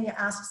Pennsylvania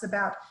asks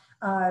about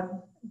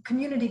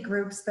community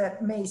groups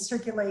that may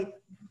circulate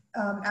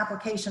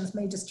applications,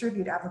 may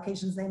distribute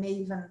applications, they may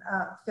even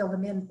fill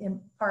them in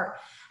part.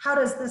 How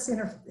does this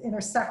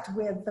intersect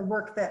with the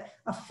work that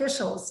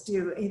officials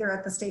do, either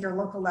at the state or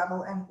local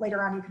level? And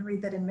later on, you can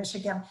read that in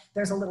Michigan,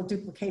 there's a little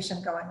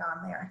duplication going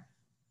on there.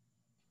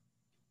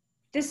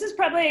 This is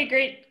probably a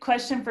great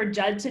question for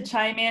Judd to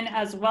chime in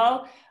as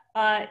well.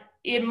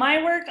 in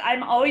my work,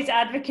 I'm always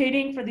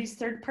advocating for these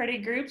third-party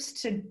groups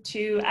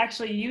to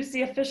actually use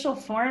the official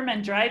form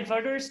and drive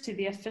voters to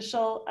the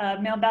official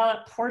mail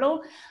ballot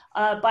portal.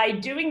 By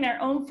doing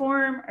their own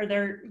form, or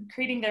they're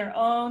creating their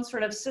own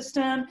sort of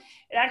system,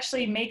 it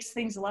actually makes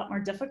things a lot more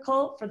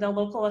difficult for the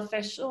local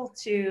official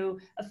to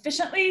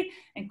efficiently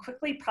and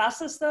quickly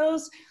process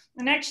those.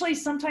 And actually,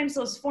 sometimes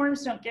those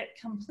forms don't get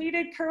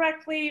completed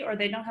correctly, or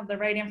they don't have the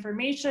right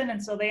information,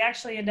 and so they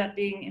actually end up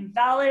being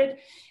invalid.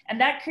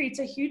 And that creates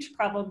a huge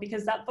problem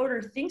because that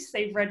voter thinks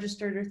they've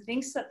registered or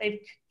thinks that they've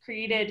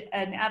created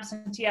an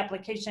absentee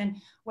application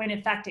when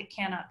in fact it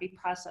cannot be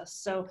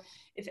processed. So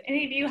if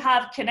any of you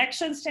have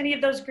connections to any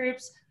of those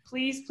groups,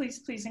 please, please,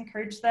 please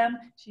encourage them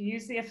to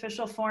use the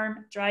official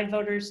form, drive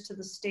voters to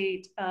the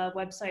state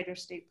website or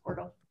state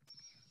portal.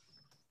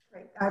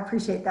 Great. I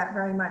appreciate that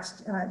very much,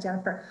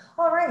 Jennifer.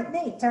 All right,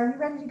 Nate, are you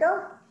ready to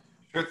go?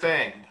 Sure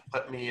thing.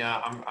 Let me,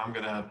 I'm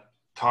going to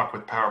talk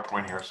with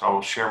PowerPoint here, so I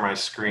will share my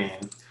screen.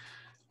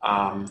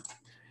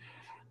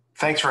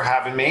 Thanks for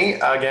having me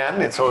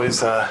again. It's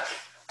always a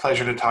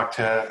pleasure to talk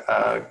to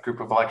a group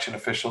of election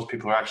officials,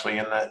 people who are actually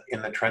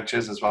in the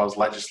trenches, as well as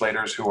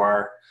legislators who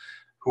are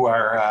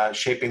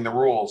shaping the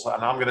rules.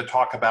 And I'm going to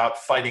talk about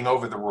fighting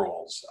over the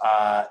rules,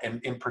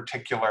 and in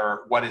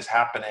particular, what is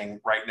happening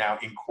right now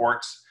in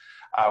courts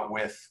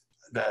with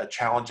the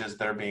challenges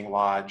that are being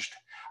lodged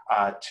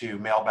to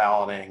mail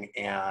balloting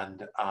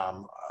and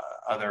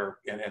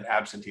and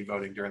absentee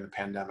voting during the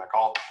pandemic.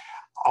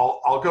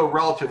 I'll go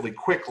relatively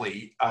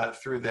quickly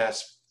through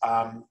this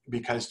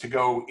because to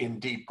go in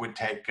deep would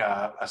take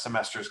a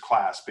semester's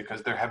class,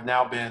 because there have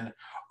now been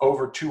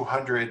over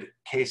 200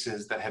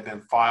 cases that have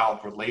been filed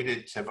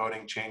related to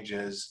voting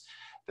changes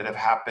that have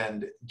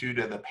happened due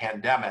to the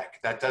pandemic.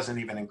 That doesn't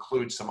even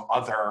include some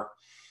other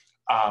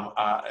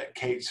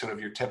case, sort of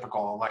your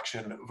typical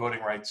election voting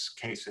rights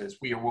cases.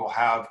 We will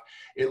have,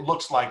 it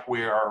looks like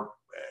we are,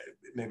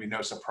 maybe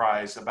no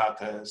surprise, about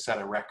to set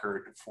a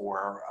record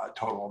for a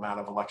total amount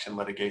of election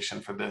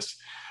litigation for this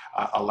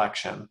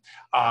election.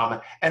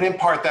 And in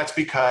part, that's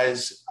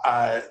because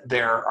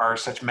there are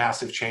such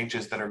massive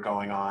changes that are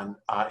going on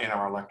in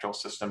our electoral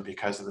system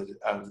because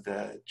of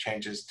the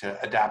changes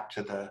to adapt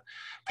to the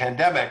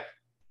pandemic.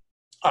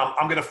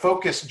 I'm going to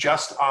focus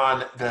just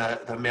on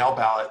the mail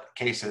ballot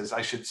cases.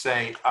 I should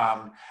say,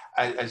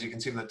 as you can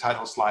see in the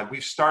title slide,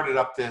 we've started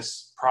up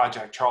this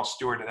project, Charles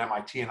Stewart at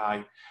MIT and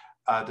I,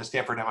 the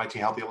Stanford MIT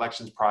Healthy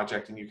Elections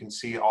Project, and you can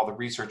see all the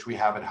research we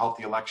have at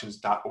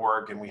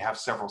healthyelections.org, and we have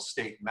several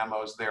state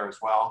memos there as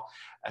well.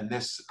 And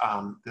this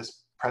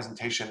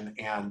presentation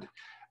and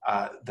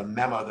the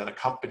memo that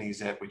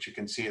accompanies it, which you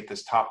can see at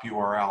this top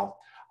URL,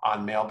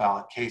 on mail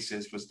ballot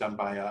cases, was done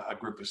by a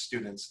group of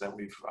students that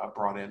we've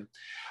brought in.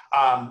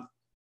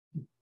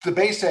 The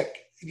basic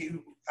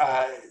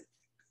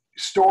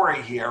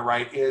story here,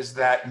 right, is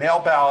that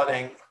mail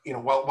balloting, you know,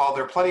 while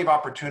there are plenty of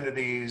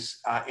opportunities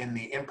in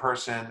the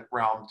in-person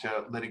realm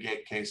to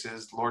litigate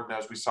cases, Lord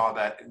knows we saw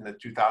that in the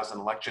 2000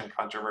 election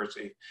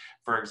controversy,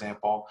 for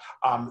example,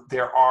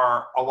 there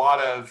are a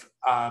lot of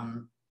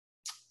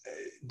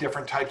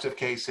different types of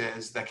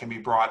cases that can be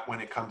brought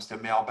when it comes to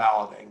mail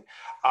balloting.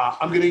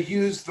 I'm going to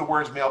use the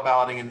words mail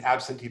balloting and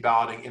absentee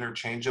balloting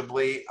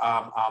interchangeably,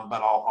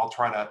 but I'll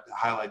try to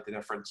highlight the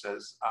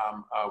differences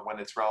when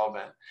it's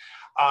relevant.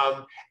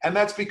 And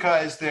that's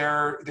because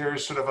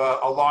there's sort of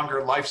a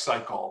longer life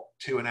cycle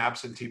to an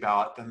absentee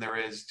ballot than there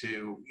is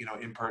to, you know,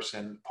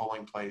 in-person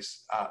polling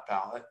place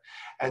ballot.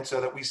 And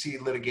so that we see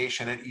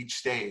litigation at each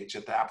stage,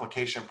 at the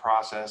application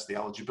process, the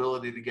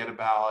eligibility to get a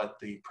ballot,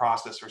 the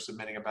process for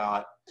submitting a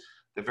ballot,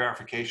 the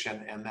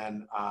verification, and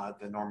then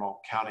the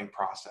normal counting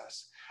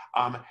process.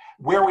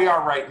 Where we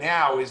are right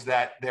now is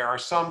that there are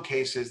some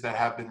cases that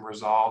have been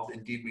resolved.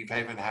 Indeed, we've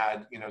even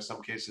had, you know,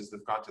 some cases that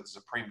have gone to the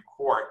Supreme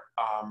Court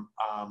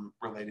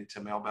related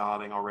to mail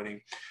balloting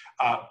already,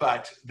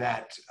 but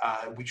that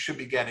we should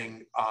be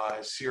getting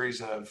a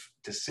series of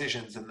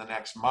decisions in the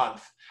next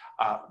month,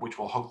 which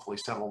will hopefully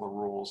settle the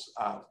rules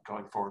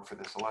going forward for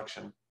this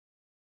election.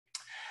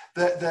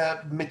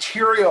 The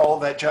material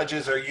that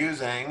judges are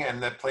using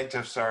and that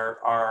plaintiffs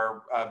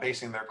are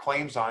basing their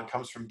claims on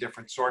comes from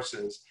different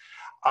sources.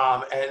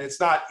 And it's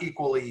not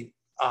equally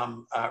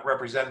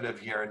representative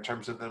here in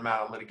terms of the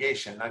amount of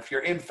litigation. Now, if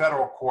you're in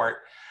federal court,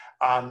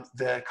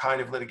 the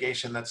kind of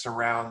litigation that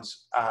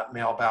surrounds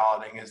mail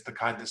balloting is the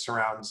kind that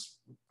surrounds,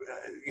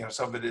 you know,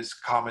 some of it is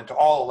common to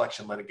all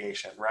election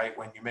litigation, right?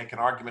 When you make an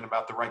argument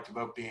about the right to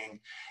vote being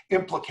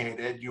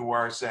implicated, you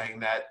are saying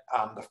that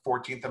the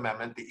 14th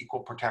Amendment, the Equal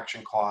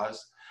Protection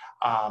Clause,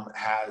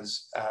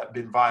 has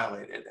been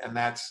violated. And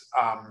that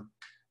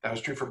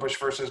was true for Bush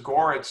versus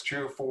Gore. It's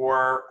true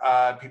for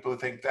people who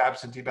think the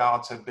absentee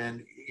ballots have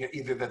been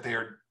either that they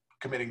are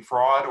committing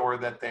fraud or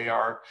that they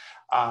are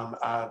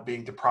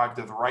being deprived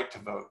of the right to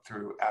vote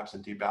through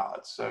absentee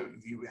ballots. So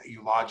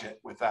you lodge it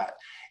with that.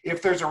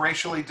 If there's a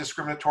racially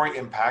discriminatory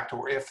impact,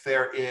 or if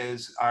there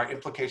are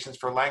implications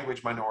for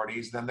language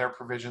minorities, then there are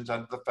provisions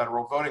under the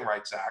Federal Voting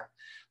Rights Act.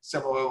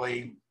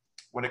 Similarly,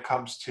 when it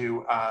comes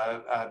to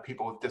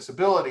people with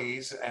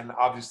disabilities, and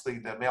obviously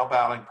the mail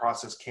balloting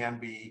process can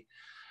be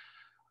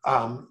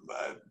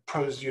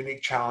pose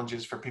unique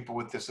challenges for people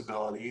with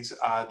disabilities,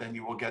 then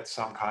you will get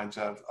some kinds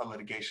of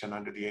litigation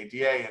under the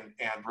ADA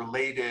and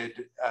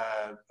related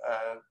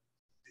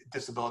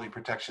disability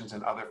protections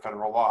and other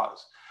federal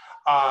laws.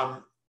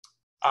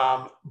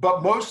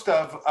 But most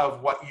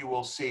of what you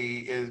will see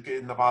is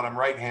in the bottom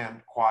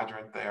right-hand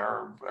quadrant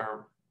there,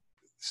 or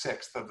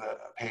sixth of the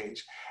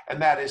page, and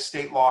that is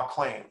state law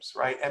claims,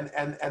 right?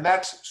 And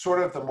that's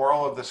sort of the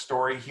moral of the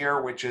story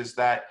here, which is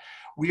that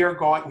we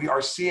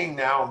are seeing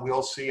now, and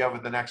we'll see over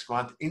the next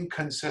month,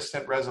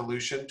 inconsistent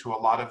resolution to a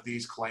lot of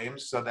these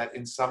claims, so that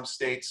in some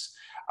states,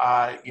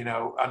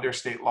 under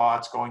state law,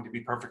 it's going to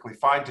be perfectly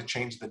fine to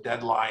change the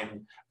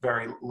deadline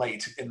very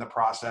late in the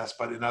process,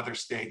 but in other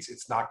states,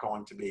 it's not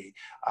going to be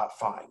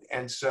fine.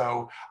 And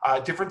so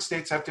different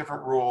states have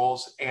different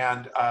rules,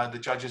 and the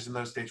judges in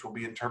those states will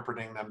be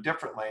interpreting them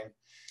differently.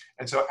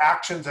 And so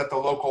actions at the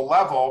local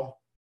level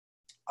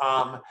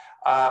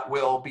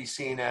will be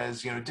seen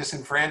as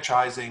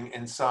disenfranchising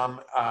in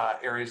some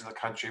areas of the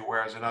country,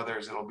 whereas in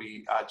others it'll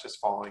be just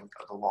following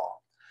the law.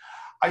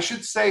 I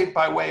should say,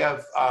 by way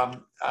of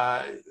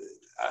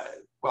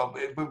well,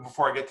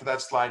 before I get to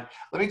that slide,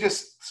 let me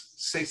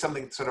just say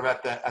something sort of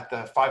at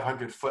the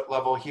 500-foot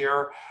level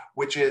here,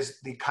 which is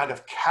the kind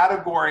of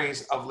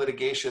categories of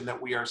litigation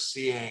that we are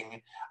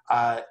seeing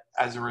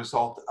as a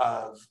result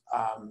of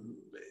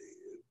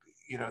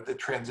the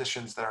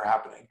transitions that are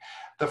happening.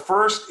 The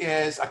first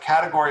is a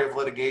category of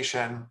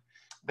litigation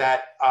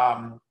that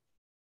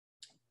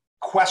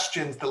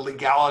questions the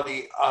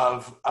legality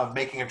of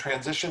making a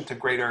transition to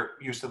greater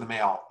use of the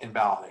mail in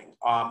balloting,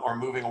 or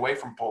moving away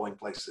from polling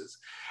places.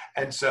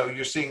 And so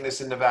you're seeing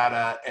this in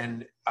Nevada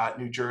and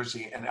New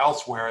Jersey and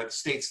elsewhere,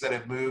 states that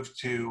have moved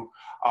to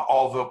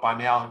all vote by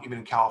mail, even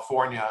in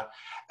California.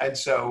 And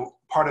so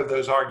part of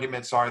those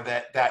arguments are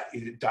that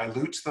it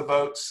dilutes the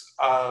votes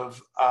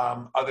of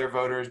other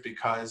voters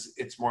because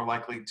it's more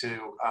likely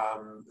to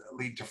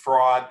lead to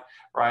fraud,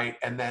 right?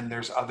 And then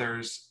there's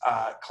others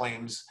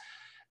claims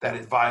that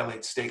it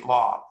violates state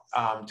law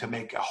to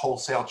make a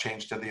wholesale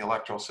change to the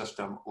electoral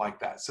system like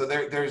that. So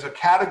there's a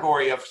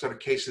category of sort of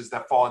cases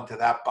that fall into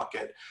that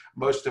bucket,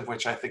 most of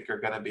which I think are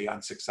going to be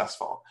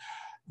unsuccessful.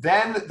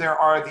 Then there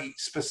are the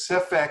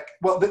specific,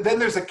 well, then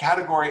there's a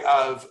category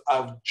of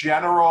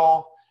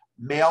general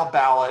mail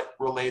ballot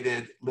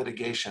related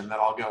litigation that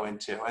I'll go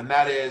into. And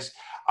that is,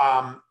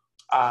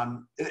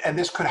 and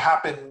this could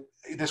happen,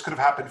 this could have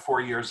happened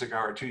 4 years ago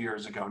or 2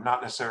 years ago,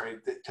 not necessarily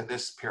to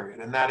this period.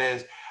 And that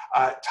is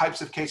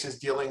types of cases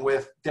dealing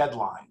with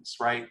deadlines,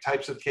 right?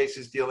 Types of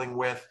cases dealing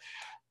with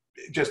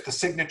just the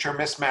signature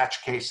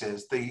mismatch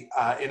cases, the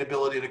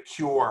inability to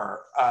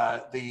cure,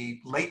 the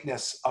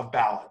lateness of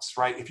ballots,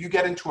 right? If you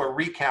get into a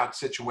recount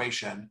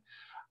situation,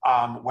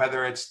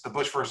 whether it's the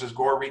Bush versus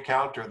Gore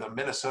recount or the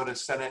Minnesota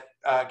Senate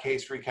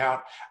case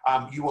recount,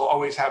 you will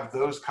always have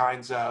those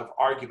kinds of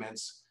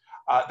arguments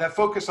that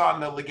focus on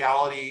the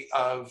legality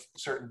of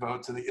certain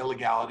votes and the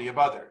illegality of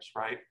others,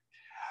 right?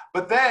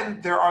 But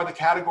then there are the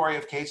category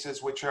of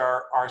cases which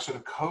are sort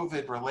of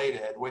COVID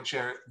related, which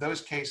are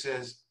those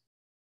cases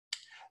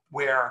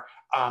where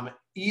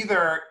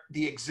either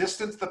the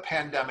existence of the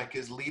pandemic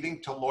is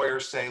leading to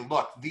lawyers say,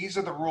 look, these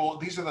are the rules,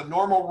 these are the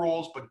normal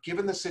rules, but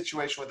given the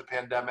situation with the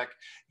pandemic,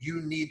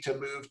 you need to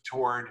move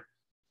toward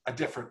a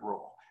different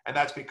rule. And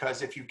that's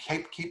because if you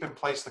keep in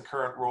place the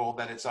current rule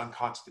that it's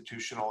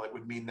unconstitutional, it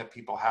would mean that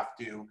people have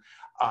to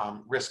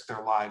risk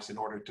their lives in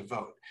order to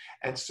vote.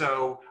 And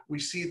so we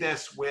see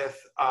this with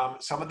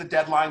some of the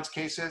deadlines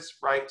cases,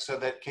 right? So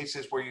that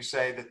cases where you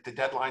say that the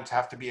deadlines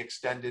have to be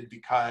extended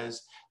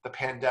because the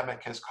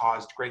pandemic has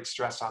caused great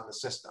stress on the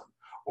system,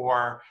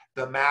 or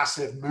the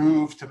massive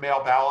move to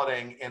mail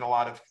balloting in a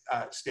lot of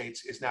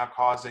states is now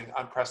causing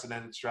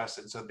unprecedented stress.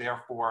 And so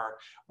therefore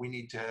we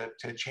need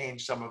to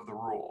change some of the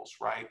rules,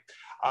 right?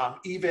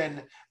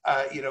 Even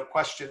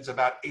questions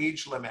about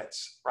age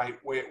limits, right?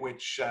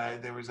 Which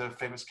there was a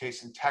famous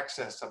case in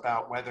Texas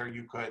about whether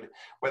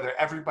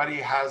everybody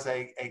has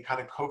a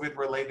kind of COVID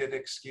related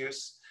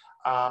excuse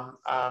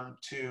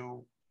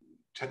to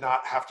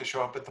not have to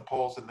show up at the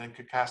polls and then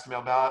could cast a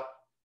mail ballot.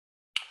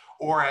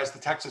 Or as the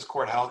Texas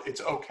court held,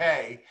 it's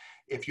okay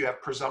if you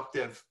have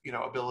presumptive,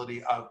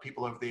 ability of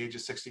people over the age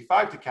of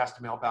 65 to cast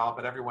a mail ballot,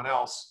 but everyone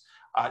else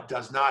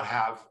does not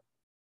have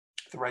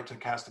the right to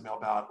cast a mail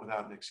ballot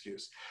without an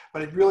excuse.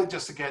 But it really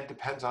just, again,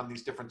 depends on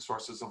these different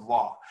sources of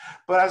law.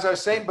 But as I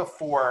was saying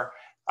before,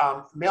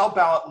 mail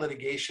ballot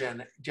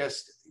litigation,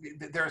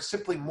 there are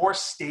simply more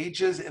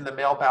stages in the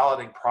mail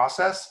balloting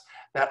process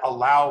that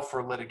allow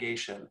for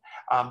litigation,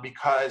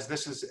 because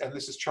this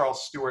is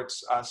Charles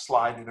Stewart's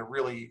slide in a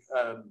really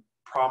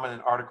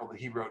prominent article that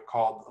he wrote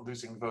called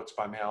 "Losing Votes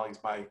by Mail." He's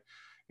my,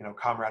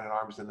 comrade in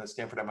arms in the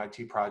Stanford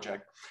MIT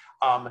project.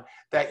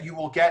 That you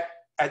will get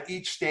at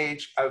each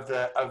stage of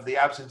the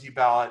absentee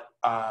ballot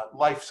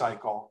life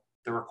cycle: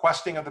 the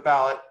requesting of the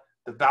ballot,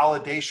 the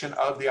validation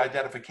of the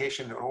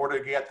identification in order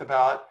to get the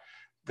ballot,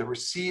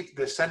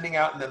 the sending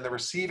out and then the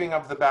receiving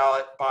of the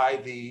ballot by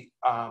the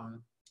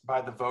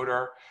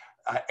voter,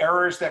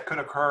 errors that could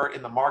occur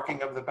in the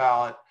marking of the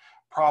ballot,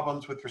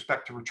 problems with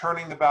respect to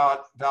returning the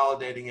ballot,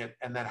 validating it,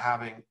 and then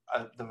having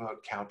the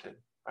vote counted,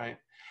 right?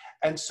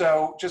 And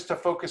so just to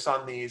focus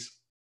on these,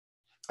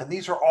 and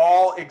these are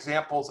all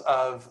examples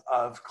of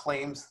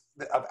claims,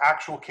 of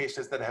actual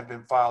cases that have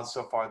been filed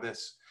so far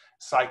this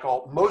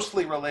cycle,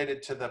 mostly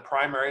related to the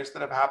primaries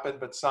that have happened,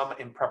 but some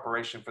in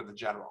preparation for the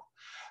general.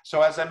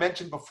 So as I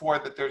mentioned before,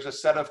 that there's a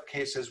set of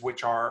cases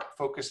which are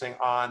focusing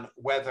on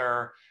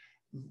whether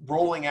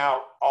rolling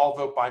out all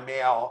vote by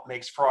mail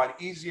makes fraud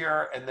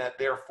easier, and that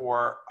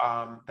therefore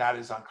that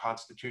is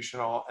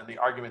unconstitutional. And the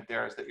argument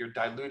there is that you're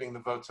diluting the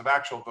votes of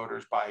actual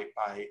voters by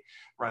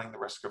running the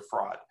risk of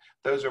fraud.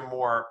 Those are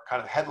more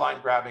kind of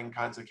headline grabbing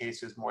kinds of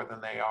cases more than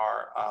they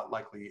are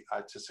likely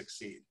to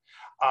succeed.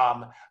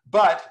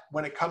 But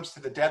when it comes to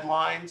the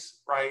deadlines,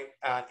 right,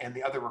 and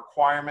the other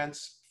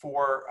requirements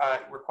for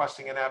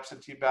requesting an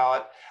absentee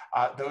ballot,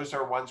 those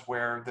are ones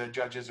where the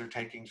judges are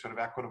taking sort of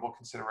equitable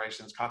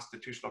considerations,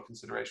 constitutional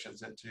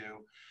considerations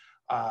into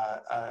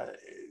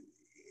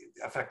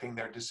affecting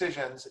their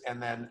decisions,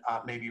 and then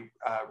maybe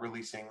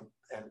releasing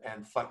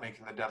and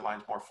making the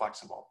deadlines more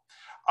flexible.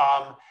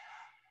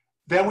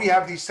 Then we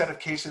have these set of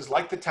cases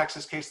like the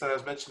Texas case that I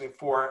was mentioning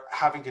before,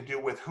 having to do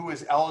with who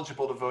is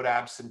eligible to vote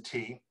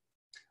absentee,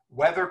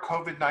 whether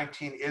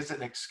COVID-19 is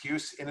an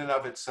excuse in and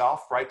of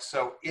itself, right?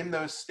 So in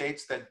those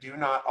states that do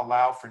not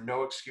allow for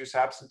no excuse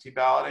absentee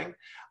balloting,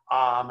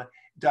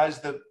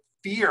 does the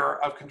fear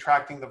of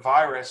contracting the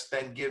virus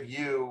then give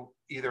you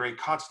either a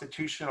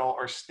constitutional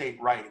or state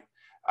right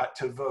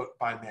to vote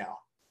by mail,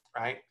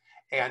 right?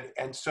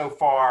 And so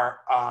far,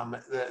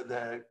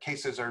 the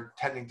cases are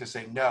tending to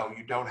say, no,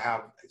 you don't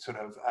have sort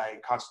of a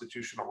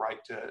constitutional right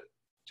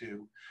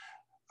to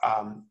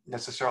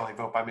necessarily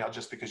vote by mail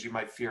just because you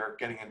might fear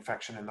getting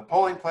infection in the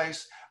polling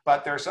place.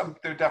 But there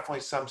are definitely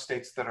some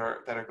states that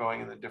are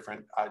going in a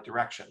different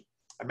direction.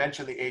 I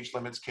mentioned the age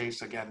limits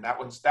case again.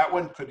 That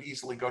one could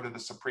easily go to the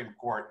Supreme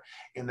Court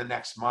in the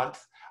next month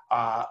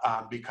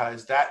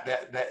because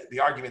the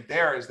argument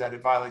there is that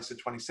it violates the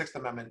 26th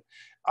Amendment,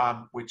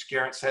 which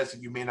says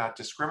that you may not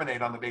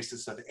discriminate on the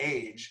basis of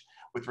age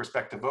with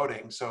respect to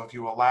voting. So if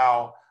you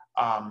allow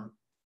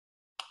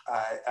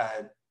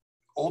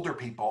older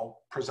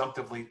people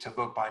presumptively to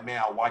vote by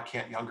mail, why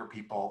can't younger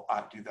people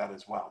do that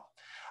as well?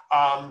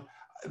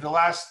 The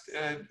last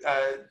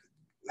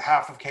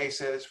half of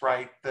cases,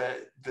 right,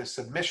 the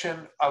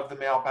submission of the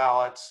mail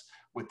ballots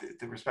with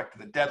the respect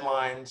to the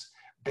deadlines,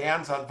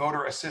 bans on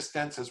voter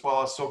assistance, as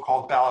well as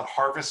so-called ballot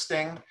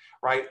harvesting,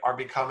 right, are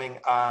becoming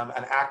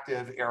an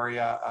active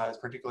area,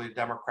 particularly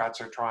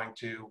Democrats are trying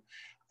to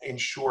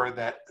ensure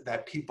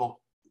that people,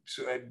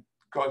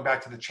 going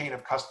back to the chain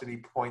of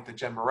custody point that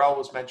Jen Morell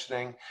was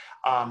mentioning,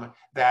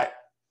 that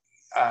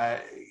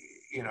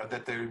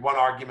there's one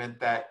argument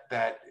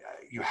that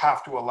you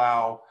have to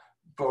allow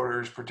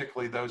voters,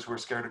 particularly those who are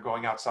scared of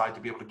going outside,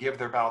 to be able to give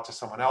their ballot to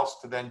someone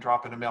else to then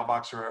drop in a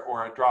mailbox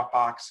or a drop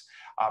box,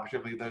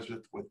 particularly those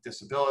with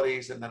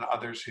disabilities, and then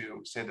others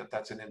who say that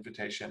that's an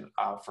invitation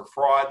for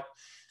fraud.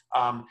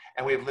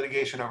 And we have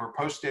litigation over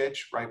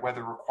postage, right,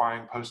 whether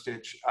requiring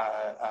postage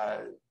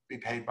be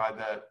paid by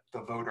the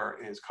voter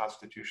is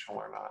constitutional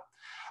or not.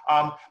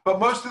 But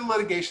most of the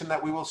litigation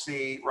that we will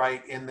see,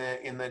 right, in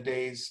the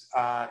days,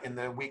 in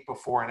the week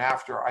before and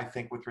after, I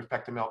think, with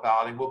respect to mail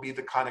balloting, will be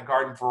the kind of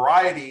garden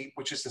variety,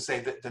 which is to say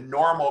that the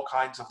normal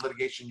kinds of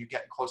litigation you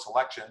get in close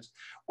elections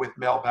with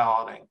mail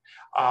balloting.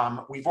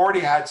 We've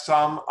already had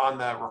some on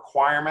the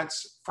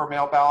requirements for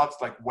mail ballots,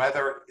 like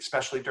whether,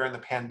 especially during the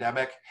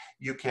pandemic,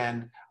 you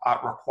can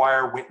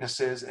require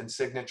witnesses and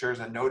signatures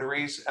and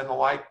notaries and the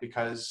like,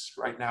 because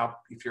right now,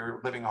 if you're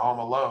living home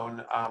alone,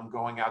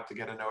 going out to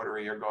get a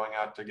notary or going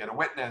out to get a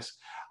witness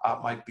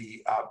might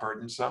be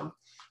burdensome.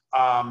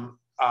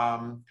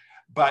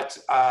 But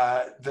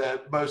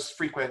the most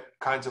frequent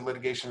kinds of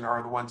litigation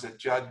are the ones that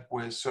Judd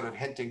was sort of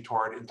hinting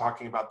toward in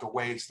talking about the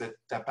ways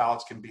that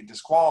ballots can be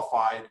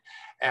disqualified,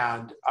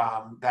 and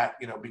that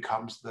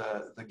becomes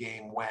the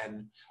game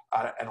when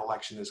an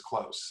election is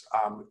close.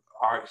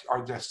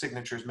 Are the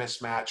signatures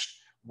mismatched?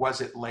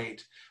 Was it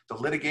late? The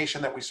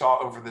litigation that we saw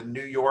over the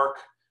New York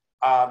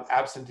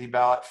absentee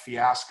ballot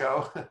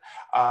fiasco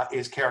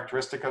is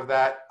characteristic of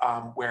that,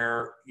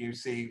 where you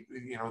see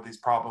these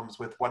problems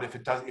with what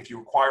if you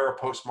require a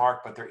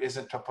postmark but there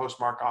isn't a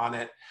postmark on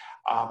it,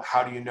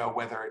 how do you know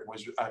whether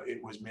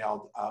it was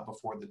mailed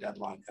before the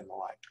deadline and the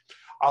like.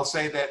 I'll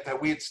say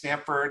that we at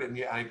Stanford, and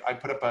I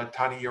put up a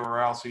tiny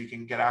URL so you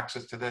can get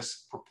access to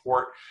this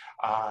report.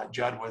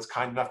 Judd was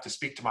kind enough to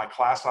speak to my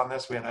class on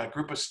this. We had a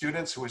group of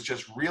students who was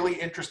just really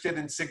interested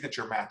in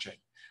signature matching.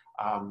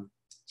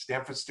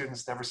 Stanford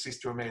students never cease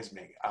to amaze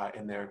me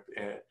in their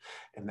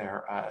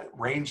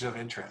range of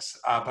interests.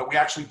 But we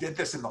actually did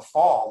this in the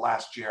fall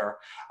last year,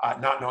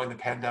 not knowing the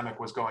pandemic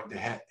was going to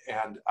hit,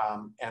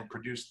 and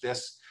produced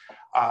this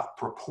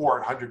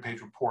report,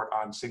 100-page report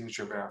on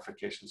signature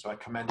verification. So I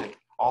commend it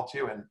all to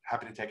you, and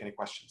happy to take any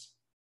questions.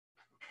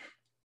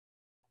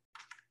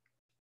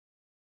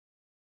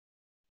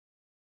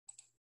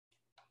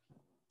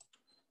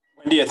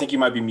 Wendy, I think you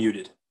might be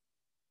muted.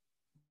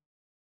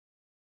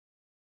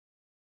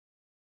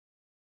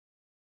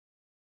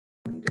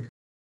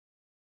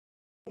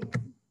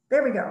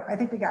 There we go. I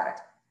think we got it.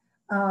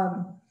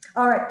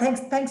 All right.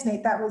 Thanks,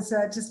 Nate. That was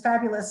just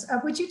fabulous.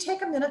 Would you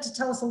take a minute to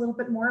tell us a little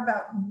bit more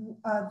about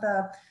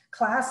the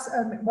class?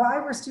 Why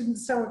were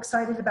students so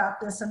excited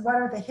about this, and what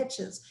are the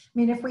hitches? I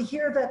mean, if we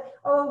hear that,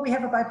 oh, we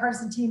have a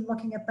bipartisan team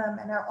looking at them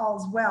and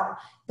all's well,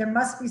 there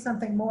must be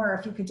something more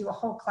if you could do a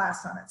whole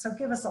class on it. So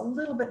give us a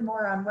little bit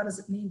more on what does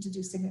it mean to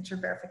do signature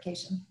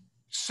verification?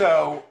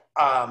 So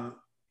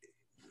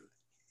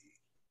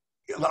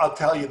I'll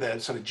tell you the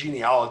sort of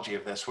genealogy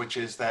of this, which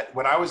is that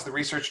when I was the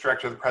research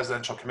director of the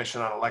Presidential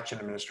Commission on Election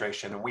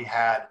Administration, and we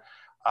had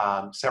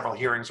several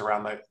hearings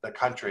around the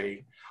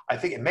country, I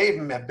think it may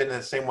even have been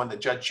the same one that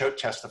Judge Choate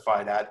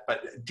testified at,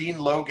 but Dean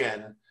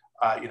Logan,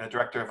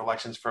 director of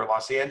elections for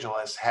Los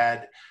Angeles,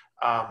 had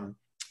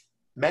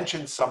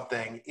mentioned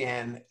something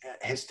in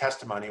his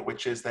testimony,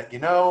 which is that,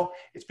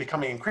 it's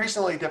becoming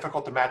increasingly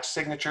difficult to match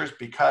signatures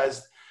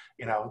because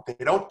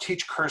they don't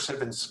teach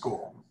cursive in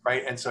school,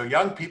 right? And so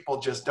young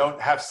people just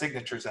don't have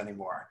signatures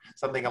anymore.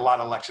 Something a lot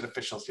of election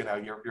officials,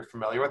 you're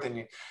familiar with,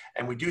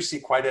 and we do see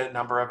quite a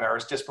number of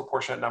errors,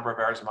 disproportionate number of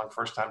errors among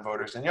first-time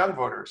voters and young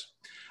voters.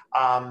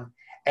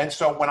 And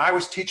so when I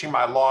was teaching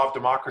my Law of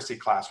Democracy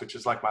class, which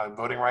is like my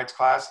voting rights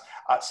class,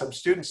 some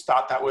students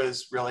thought that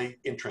was really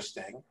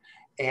interesting.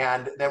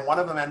 And then one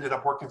of them ended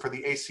up working for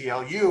the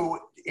ACLU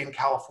in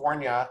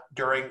California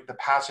during the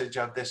passage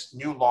of this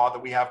new law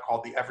that we have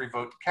called the Every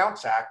Vote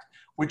Counts Act,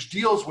 which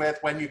deals with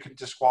when you can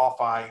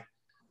disqualify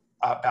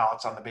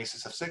ballots on the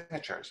basis of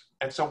signatures.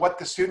 And so what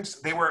the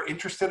students, they were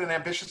interested and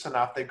ambitious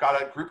enough, they've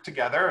got a group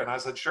together, and I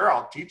said, sure,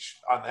 I'll teach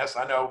on this.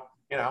 I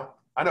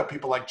know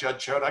people like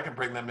Judge Choate, I can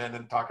bring them in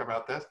and talk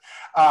about this.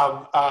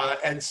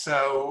 And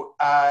so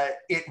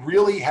they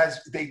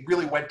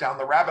really went down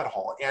the rabbit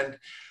hole. And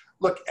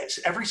look,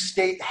 every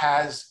state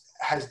has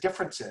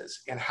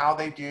differences in how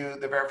they do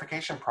the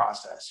verification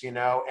process,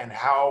 and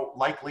how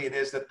likely it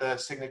is that the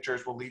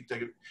signatures will lead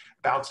to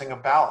bouncing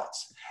of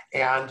ballots.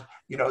 And,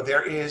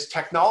 there is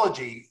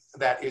technology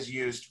that is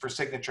used for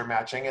signature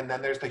matching, and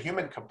then there's the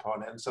human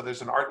component. And so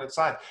there's an art and a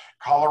science.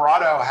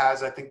 Colorado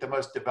has, I think, the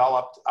most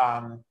developed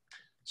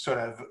sort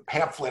of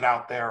pamphlet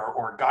out there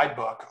or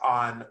guidebook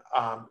on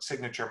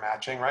signature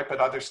matching, right? But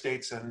other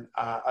states and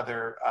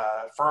other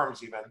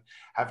firms even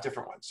have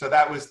different ones. So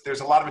there's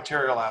a lot of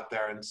material out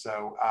there. And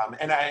so,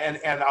 and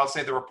I'll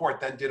say the report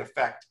then did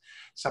affect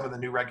some of the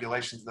new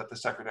regulations that the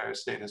Secretary of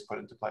State has put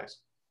into place.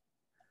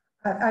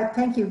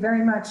 Thank you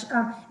very much.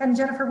 And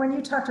Jennifer, when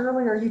you talked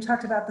earlier, you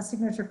talked about the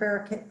signature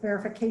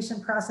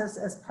verification process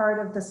as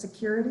part of the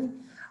security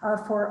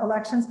for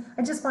elections.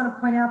 I just want to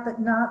point out that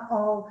not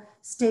all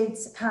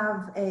states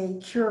have a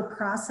cure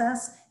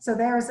process. So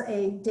there's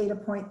a data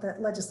point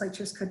that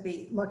legislatures could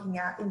be looking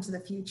at into the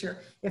future.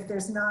 If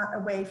there's not a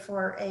way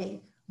for a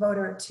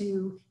voter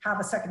to have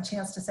a second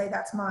chance to say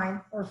that's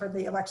mine, or for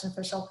the election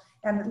official.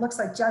 And it looks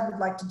like Judd would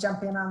like to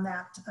jump in on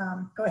that.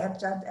 Go ahead,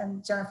 Judd,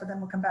 and Jennifer, then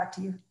we'll come back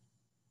to you.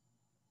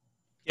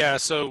 Yeah,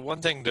 so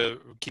one thing to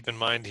keep in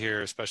mind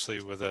here,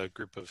 especially with a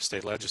group of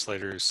state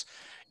legislators,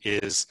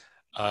 is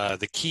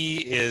the key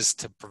is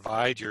to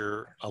provide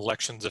your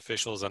elections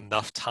officials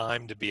enough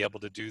time to be able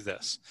to do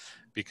this,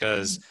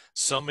 because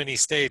so many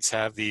states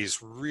have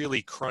these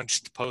really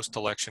crunched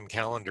post-election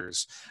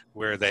calendars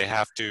where they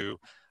have to,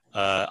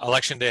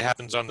 election day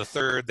happens on the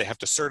 3rd, they have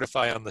to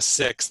certify on the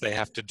 6th, they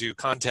have to do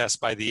contests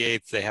by the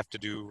 8th, they have to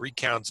do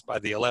recounts by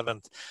the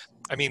 11th.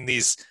 I mean,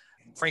 these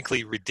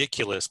frankly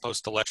ridiculous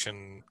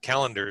post-election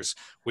calendars,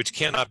 which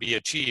cannot be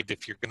achieved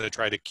if you're going to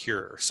try to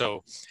cure.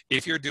 So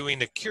if you're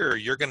doing a cure,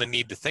 you're going to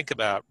need to think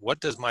about, what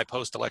does my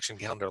post-election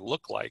calendar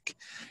look like,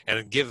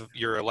 and give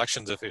your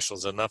elections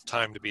officials enough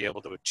time to be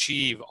able to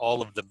achieve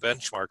all of the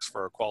benchmarks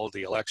for a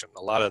quality election.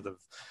 A lot of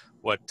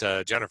what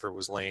Jennifer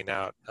was laying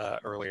out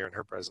earlier in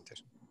her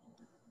presentation.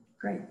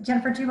 Great.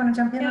 Jennifer, do you want to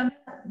jump in on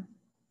that?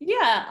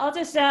 Yeah, I'll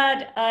just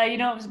add, it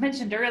was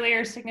mentioned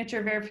earlier,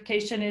 signature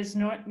verification is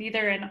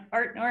neither an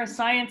art nor a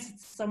science,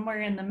 it's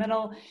somewhere in the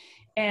middle.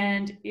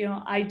 And,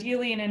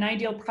 ideally in an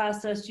ideal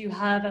process, you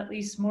have at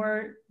least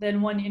more than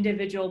one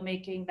individual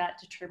making that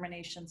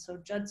determination. So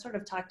Judd sort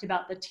of talked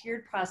about the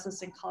tiered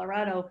process in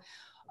Colorado.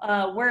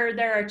 Where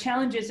there are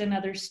challenges in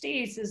other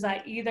states is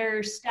that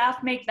either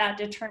staff make that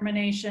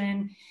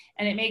determination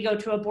and it may go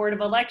to a board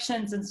of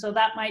elections. And so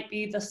that might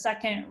be the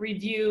second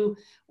review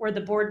where the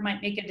board might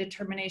make a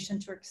determination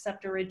to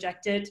accept or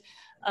reject it,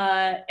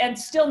 and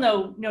still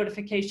no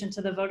notification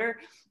to the voter.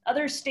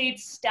 Other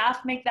states,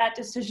 staff make that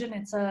decision.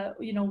 It's a,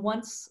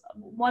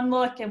 one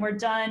look and we're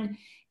done.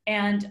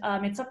 And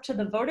it's up to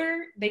the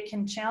voter. They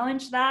can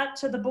challenge that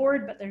to the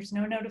board, but there's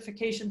no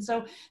notification.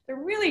 So there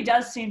really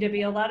does seem to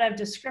be a lot of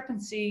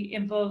discrepancy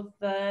in both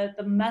the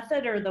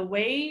method or the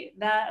way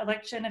that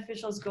election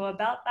officials go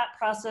about that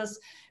process,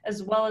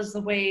 as well as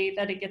the way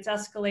that it gets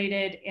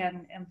escalated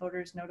and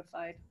voters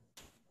notified.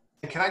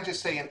 And can I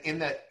just say, in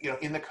the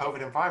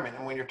COVID environment,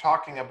 and when you're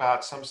talking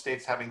about some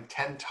states having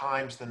 10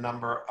 times the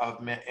number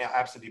of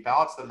absentee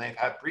ballots than they've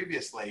had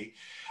previously,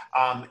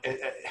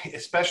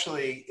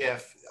 especially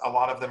if a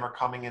lot of them are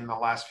coming in the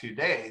last few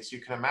days. You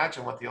can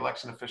imagine what the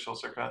election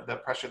officials are the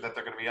pressure that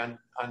they're going to be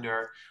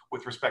under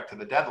with respect to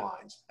the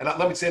deadlines. And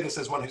let me say this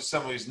as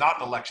someone who's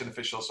not an election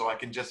official, so I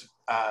can just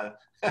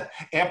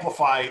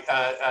amplify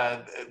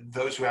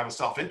those who have a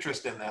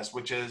self-interest in this,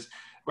 which is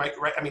right.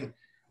 I mean,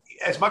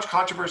 as much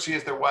controversy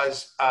as there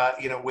was,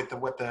 with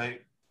what the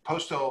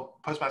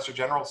Postmaster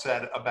General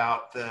said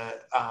about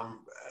the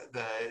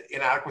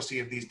inadequacy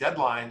of these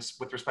deadlines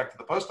with respect to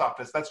the post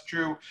office, that's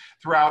true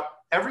throughout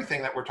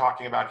everything that we're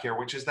talking about here,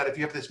 which is that if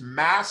you have this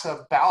mass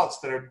of ballots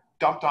that are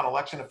dumped on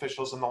election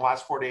officials in the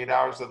last 48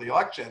 hours of the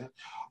election,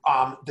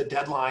 the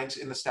deadlines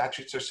in the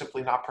statutes are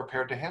simply not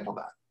prepared to handle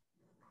that.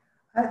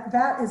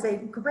 That is a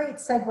great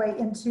segue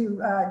into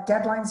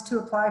deadlines to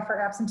apply for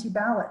absentee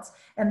ballots.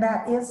 And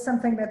that is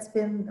something that's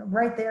been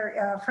right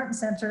there front and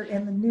center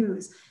in the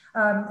news.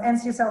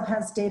 NCSL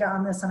has data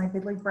on this, and I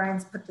believe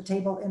Brian's put the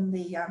table in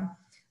the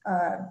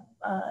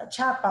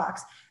chat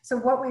box. So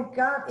what we've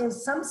got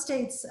is some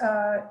states,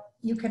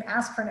 you can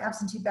ask for an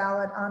absentee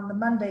ballot on the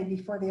Monday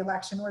before the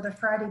election or the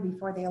Friday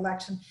before the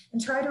election, and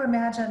try to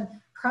imagine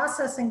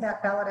processing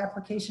that ballot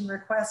application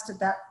request at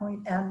that point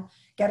and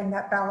getting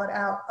that ballot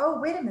out. Oh,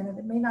 wait a minute,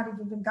 it may not have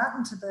even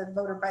gotten to the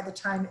voter by the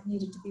time it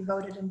needed to be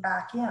voted and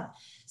back in.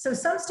 So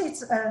some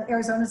states,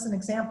 Arizona is an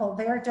example,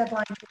 their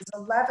deadline is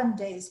 11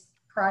 days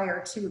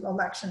prior to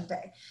election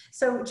day.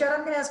 So Jed,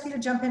 I'm going to ask you to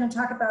jump in and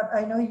talk about,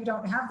 I know you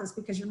don't have this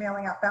because you're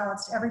mailing out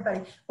ballots to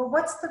everybody, but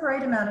what's the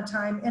right amount of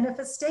time? And if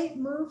a state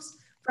moves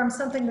from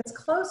something that's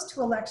close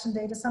to election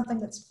day to something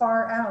that's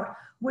far out,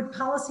 would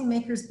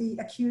policymakers be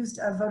accused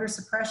of voter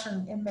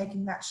suppression in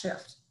making that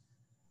shift?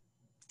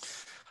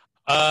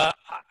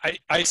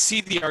 I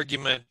see the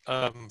argument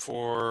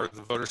for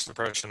the voter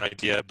suppression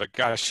idea, but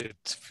gosh,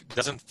 it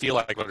doesn't feel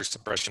like voter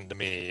suppression to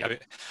me.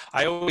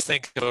 I always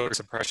think of voter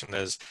suppression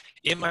as,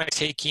 am I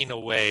taking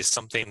away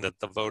something that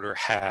the voter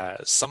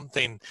has,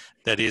 something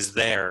that is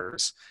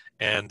theirs,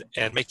 and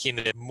making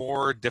it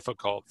more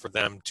difficult for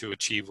them to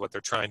achieve what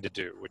they're trying to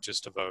do, which is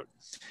to vote.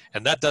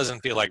 And that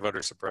doesn't feel like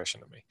voter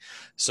suppression to me.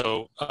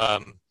 So,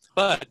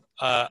 but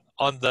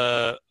on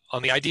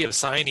the idea of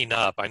signing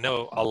up, I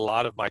know a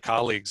lot of my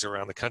colleagues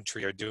around the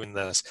country are doing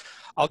this.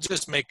 Let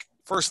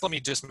me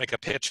just make a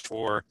pitch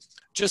for,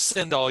 just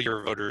send all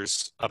your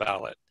voters a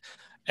ballot.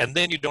 And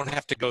then you don't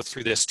have to go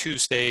through this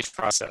two-stage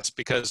process,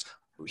 because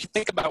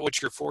think about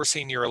what you're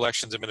forcing your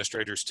elections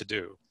administrators to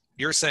do.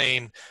 You're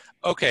saying,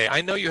 okay,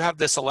 I know you have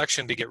this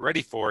election to get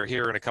ready for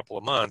here in a couple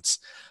of months,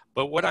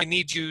 but what I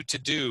need you to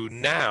do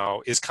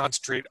now is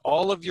concentrate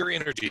all of your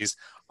energies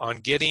on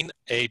getting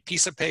a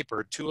piece of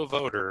paper to a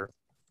voter,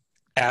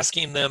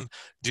 asking them,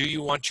 do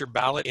you want your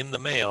ballot in the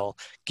mail,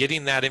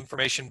 getting that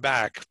information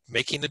back,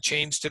 making the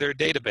change to their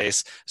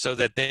database so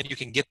that then you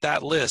can get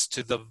that list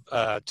to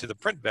the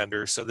print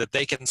vendor so that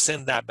they can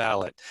send that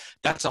ballot.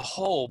 That's a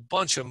whole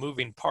bunch of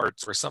moving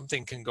parts where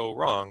something can go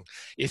wrong.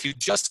 If you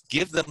just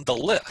give them the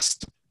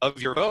list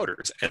of your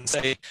voters and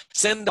say,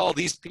 send all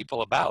these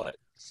people a ballot,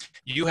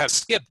 you have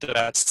skipped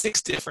about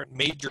 6 different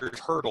major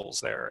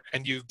hurdles there,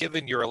 and you've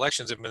given your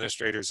elections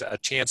administrators a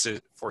chance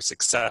for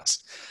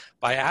success.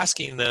 By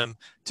asking them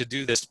to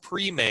do this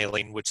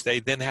pre-mailing, which they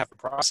then have to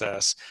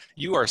process,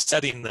 you are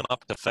setting them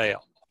up to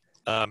fail.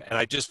 And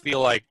I just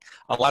feel like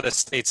a lot of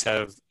states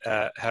have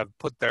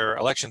put their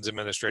elections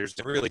administrators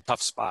in really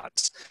tough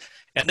spots.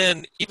 And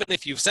then even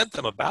if you've sent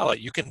them a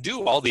ballot, you can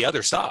do all the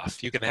other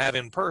stuff. You can have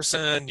in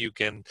person, you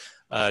can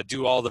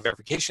do all the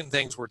verification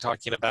things we're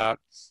talking about.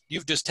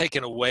 You've just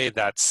taken away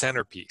that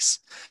centerpiece.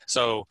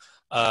 So,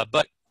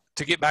 but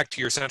to get back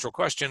to your central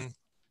question,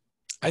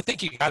 I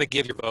think you got to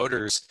give your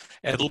voters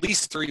at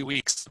least 3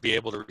 weeks to be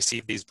able to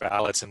receive these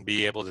ballots and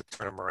be able to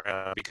turn them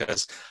around,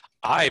 because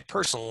I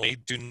personally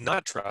do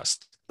not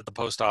trust that the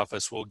post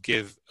office will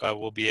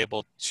be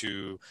able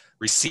to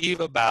receive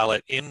a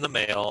ballot in the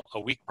mail a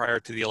week prior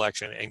to the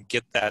election and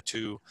get that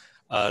to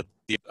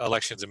the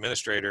elections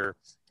administrator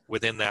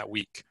within that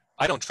week.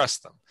 I don't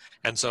trust them.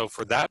 And so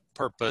for that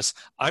purpose,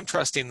 I'm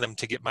trusting them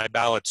to get my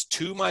ballots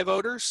to my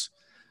voters,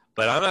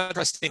 but I'm not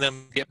trusting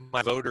them to get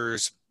my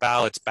voters'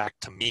 ballots back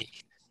to me.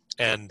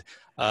 And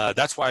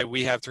that's why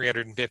we have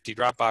 350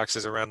 drop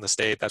boxes around the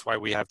state. That's why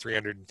we have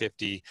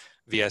 350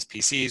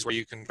 VSPCs where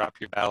you can drop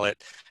your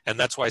ballot. And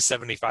that's why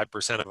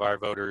 75% of our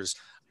voters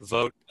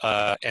vote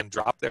and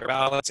drop their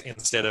ballots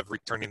instead of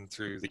returning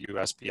through the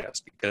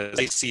USPS, because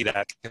they see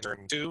that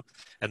concern too,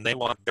 and they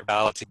want their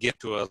ballot to get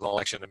to an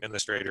election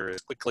administrator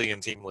as quickly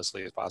and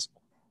seamlessly as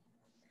possible.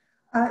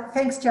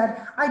 Thanks,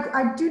 Jed.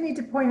 I do need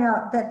to point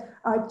out that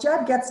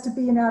Jed gets to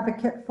be an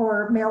advocate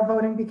for mail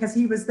voting because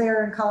he was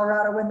there in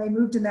Colorado when they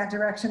moved in that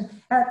direction.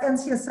 At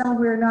NCSL,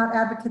 we're not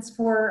advocates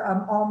for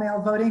all mail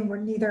voting.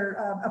 We're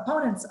neither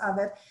opponents of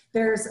it.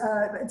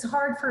 It's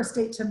hard for a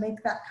state to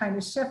make that kind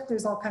of shift.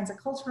 There's all kinds of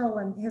cultural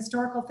and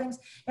historical things.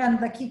 And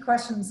the key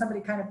question,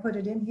 somebody kind of put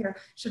it in here,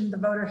 shouldn't the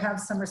voter have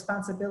some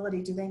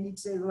responsibility? Do they need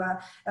to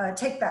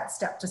take that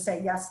step to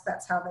say, yes,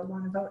 that's how they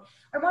want to vote?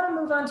 I want to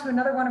move on to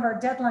another one of our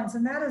deadlines,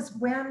 and that is,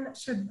 when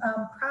should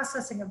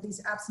processing of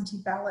these absentee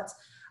ballots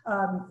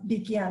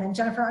begin. And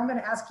Jennifer, I'm going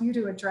to ask you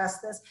to address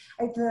this.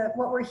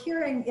 What we're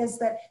hearing is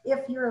that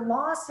if your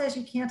law says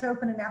you can't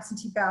open an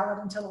absentee ballot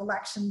until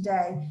election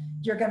day,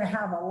 you're going to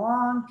have a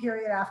long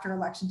period after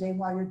election day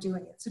while you're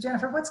doing it. So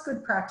Jennifer, what's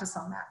good practice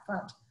on that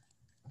front?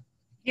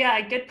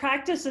 Yeah, good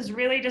practice is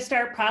really to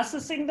start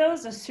processing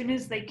those as soon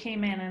as they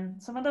came in.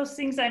 And some of those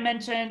things I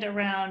mentioned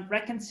around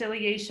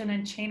reconciliation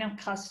and chain of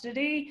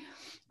custody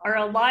are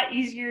a lot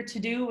easier to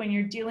do when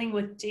you're dealing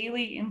with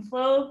daily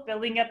inflow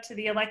building up to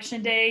the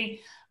election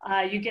day.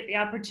 You get the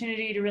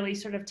opportunity to really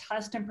sort of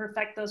test and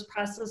perfect those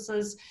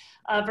processes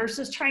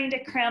versus trying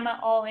to cram it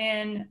all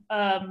in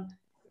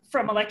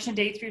from election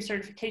day through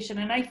certification.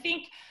 And I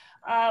think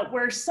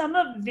where some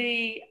of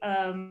the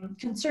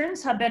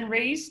concerns have been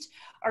raised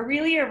are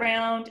really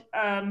around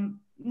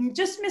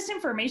just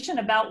misinformation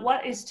about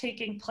what is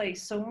taking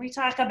place. So when we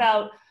talk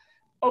about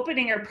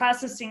opening or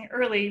processing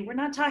early, we're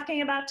not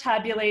talking about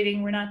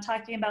tabulating, we're not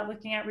talking about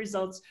looking at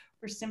results,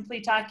 we're simply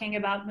talking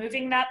about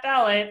moving that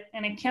ballot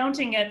and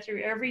accounting it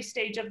through every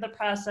stage of the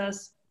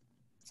process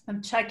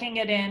and checking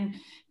it in,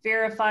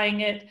 verifying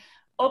it.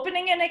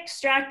 Opening and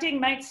extracting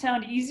might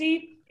sound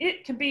easy.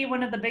 It can be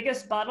one of the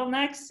biggest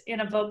bottlenecks in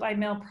a vote by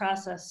mail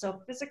process.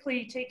 So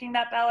physically taking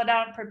that ballot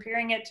out and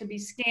preparing it to be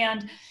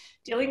scanned,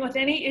 dealing with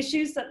any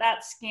issues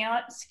that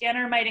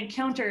scanner might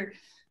encounter,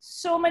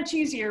 so much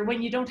easier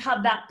when you don't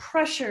have that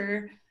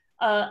pressure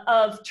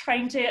of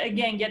trying to,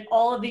 again, get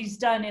all of these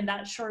done in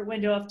that short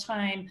window of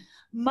time.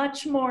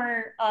 Much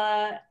more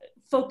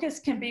focus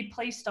can be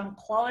placed on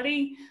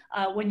quality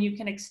when you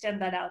can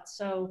extend that out.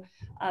 So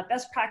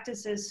best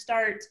practices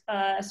start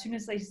as soon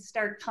as they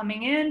start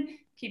coming in.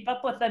 Keep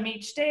up with them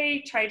each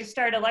day. Try to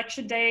start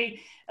election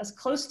day as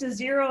close to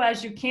zero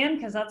as you can,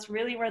 because that's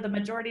really where the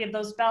majority of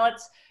those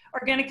ballots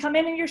are going to come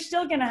in, and you're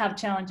still going to have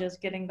challenges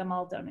getting them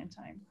all done in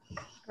time.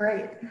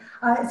 Great.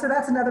 So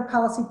that's another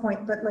policy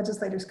point that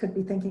legislators could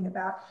be thinking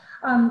about.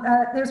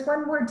 There's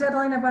one more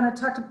deadline I want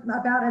to talk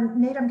about, and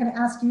Nate, I'm going to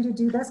ask you to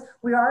do this.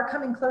 We are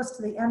coming close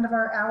to the end of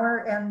our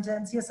hour, and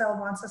NCSL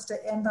wants us to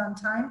end on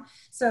time.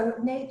 So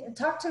Nate,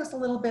 talk to us a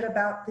little bit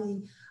about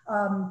the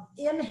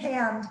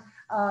in-hand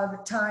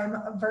time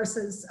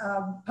versus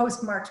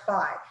postmarked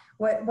by.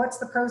 What's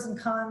the pros and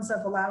cons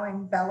of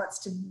allowing ballots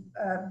to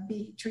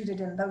be treated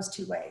in those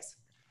two ways?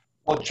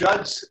 Well,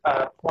 Judd's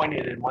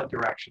pointed in one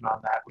direction on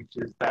that, which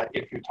is that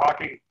if you're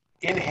talking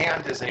in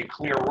hand is a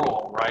clear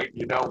rule, right?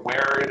 You know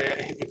where it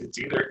is, if it's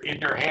either in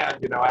your hand,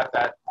 you know, at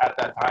that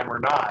time or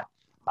not.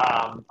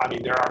 I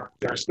mean, there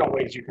are still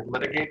ways you can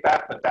litigate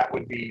that, but that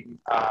would be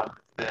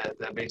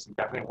the basic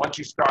definition. Once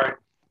you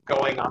start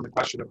going on the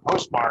question of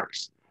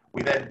postmarks,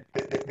 we then,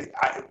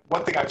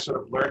 one thing I've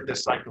sort of learned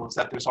this cycle is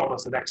that there's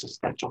almost an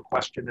existential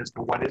question as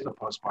to what is a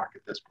postmark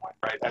at this point,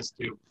 right? As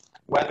to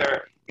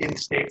whether in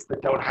states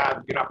that don't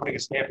have, you're not putting a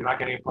stamp, you're not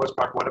getting a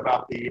postmark, what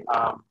about the,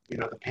 you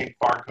know, the pink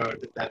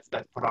barcode that's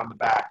put on the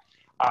back?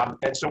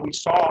 And so we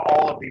saw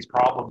all of these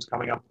problems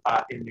coming up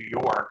in New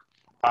York.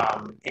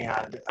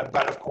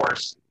 But of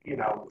course, you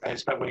know,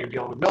 especially when you're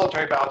dealing with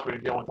military ballots, when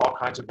you're dealing with all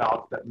kinds of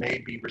ballots that may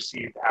be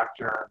received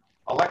after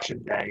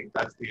election day,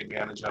 that's the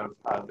advantage of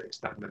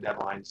extending the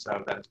deadline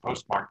so that it's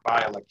postmarked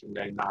by election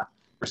day, not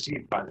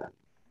received by then.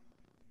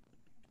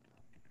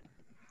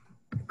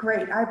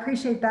 Great, I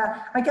appreciate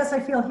that. I guess I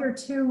feel here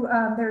too,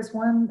 there's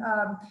one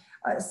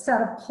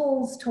set of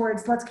pulls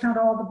towards let's count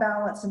all the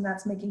ballots, and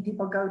that's making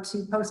people go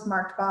to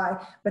postmarked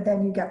by, but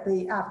then you get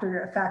the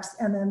after effects.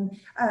 And then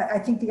I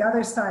think the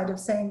other side of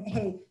saying,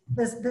 hey,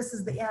 this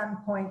is the end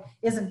point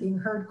isn't being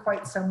heard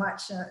quite so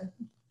much.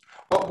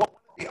 Well, one of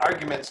the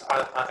arguments,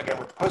 again,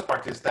 with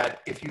postmark is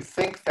that if you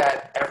think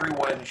that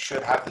everyone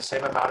should have the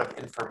same amount of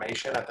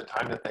information at the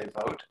time that they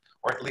vote,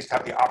 or at least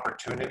have the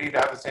opportunity to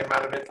have the same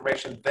amount of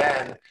information,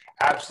 then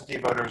absentee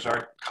voters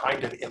are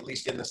kind of at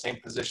least in the same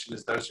position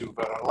as those who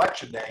vote on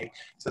election day,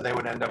 so they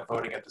would end up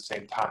voting at the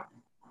same time.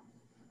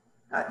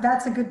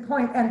 That's a good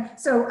point. And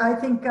so I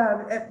think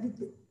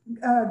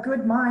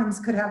good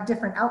minds could have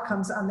different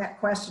outcomes on that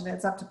question.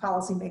 It's up to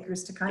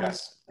policymakers to kind of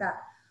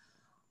that.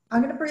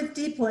 I'm going to breathe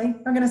deeply.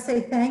 I'm going to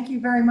say thank you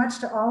very much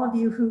to all of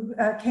you who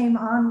came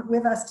on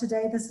with us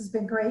today. This has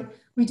been great.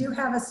 We do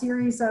have a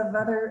series of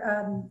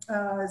other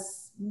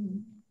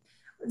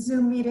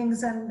Zoom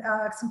meetings and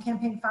some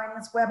campaign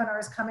finance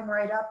webinars coming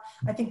right up.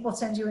 I think we'll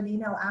send you an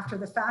email after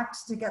the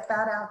fact to get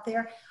that out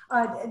there.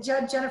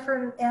 Judd,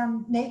 Jennifer,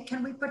 and Nate,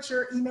 can we put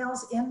your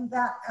emails in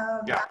that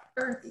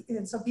after,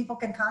 so people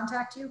can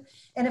contact you?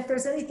 And if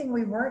there's anything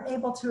we weren't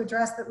able to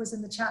address that was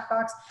in the chat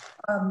box,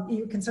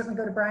 you can certainly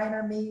go to Brian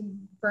or me,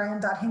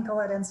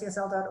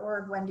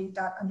 brian.hinkle@ncsl.org,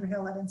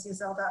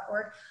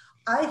 wendy.underhill@ncsl.org.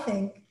 I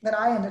think that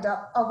I ended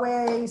up a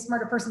way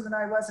smarter person than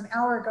I was an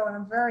hour ago, and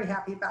I'm very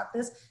happy about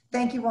this.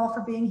 Thank you all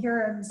for being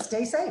here, and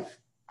stay safe.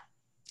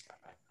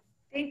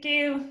 Thank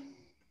you.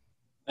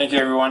 Thank you,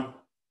 everyone.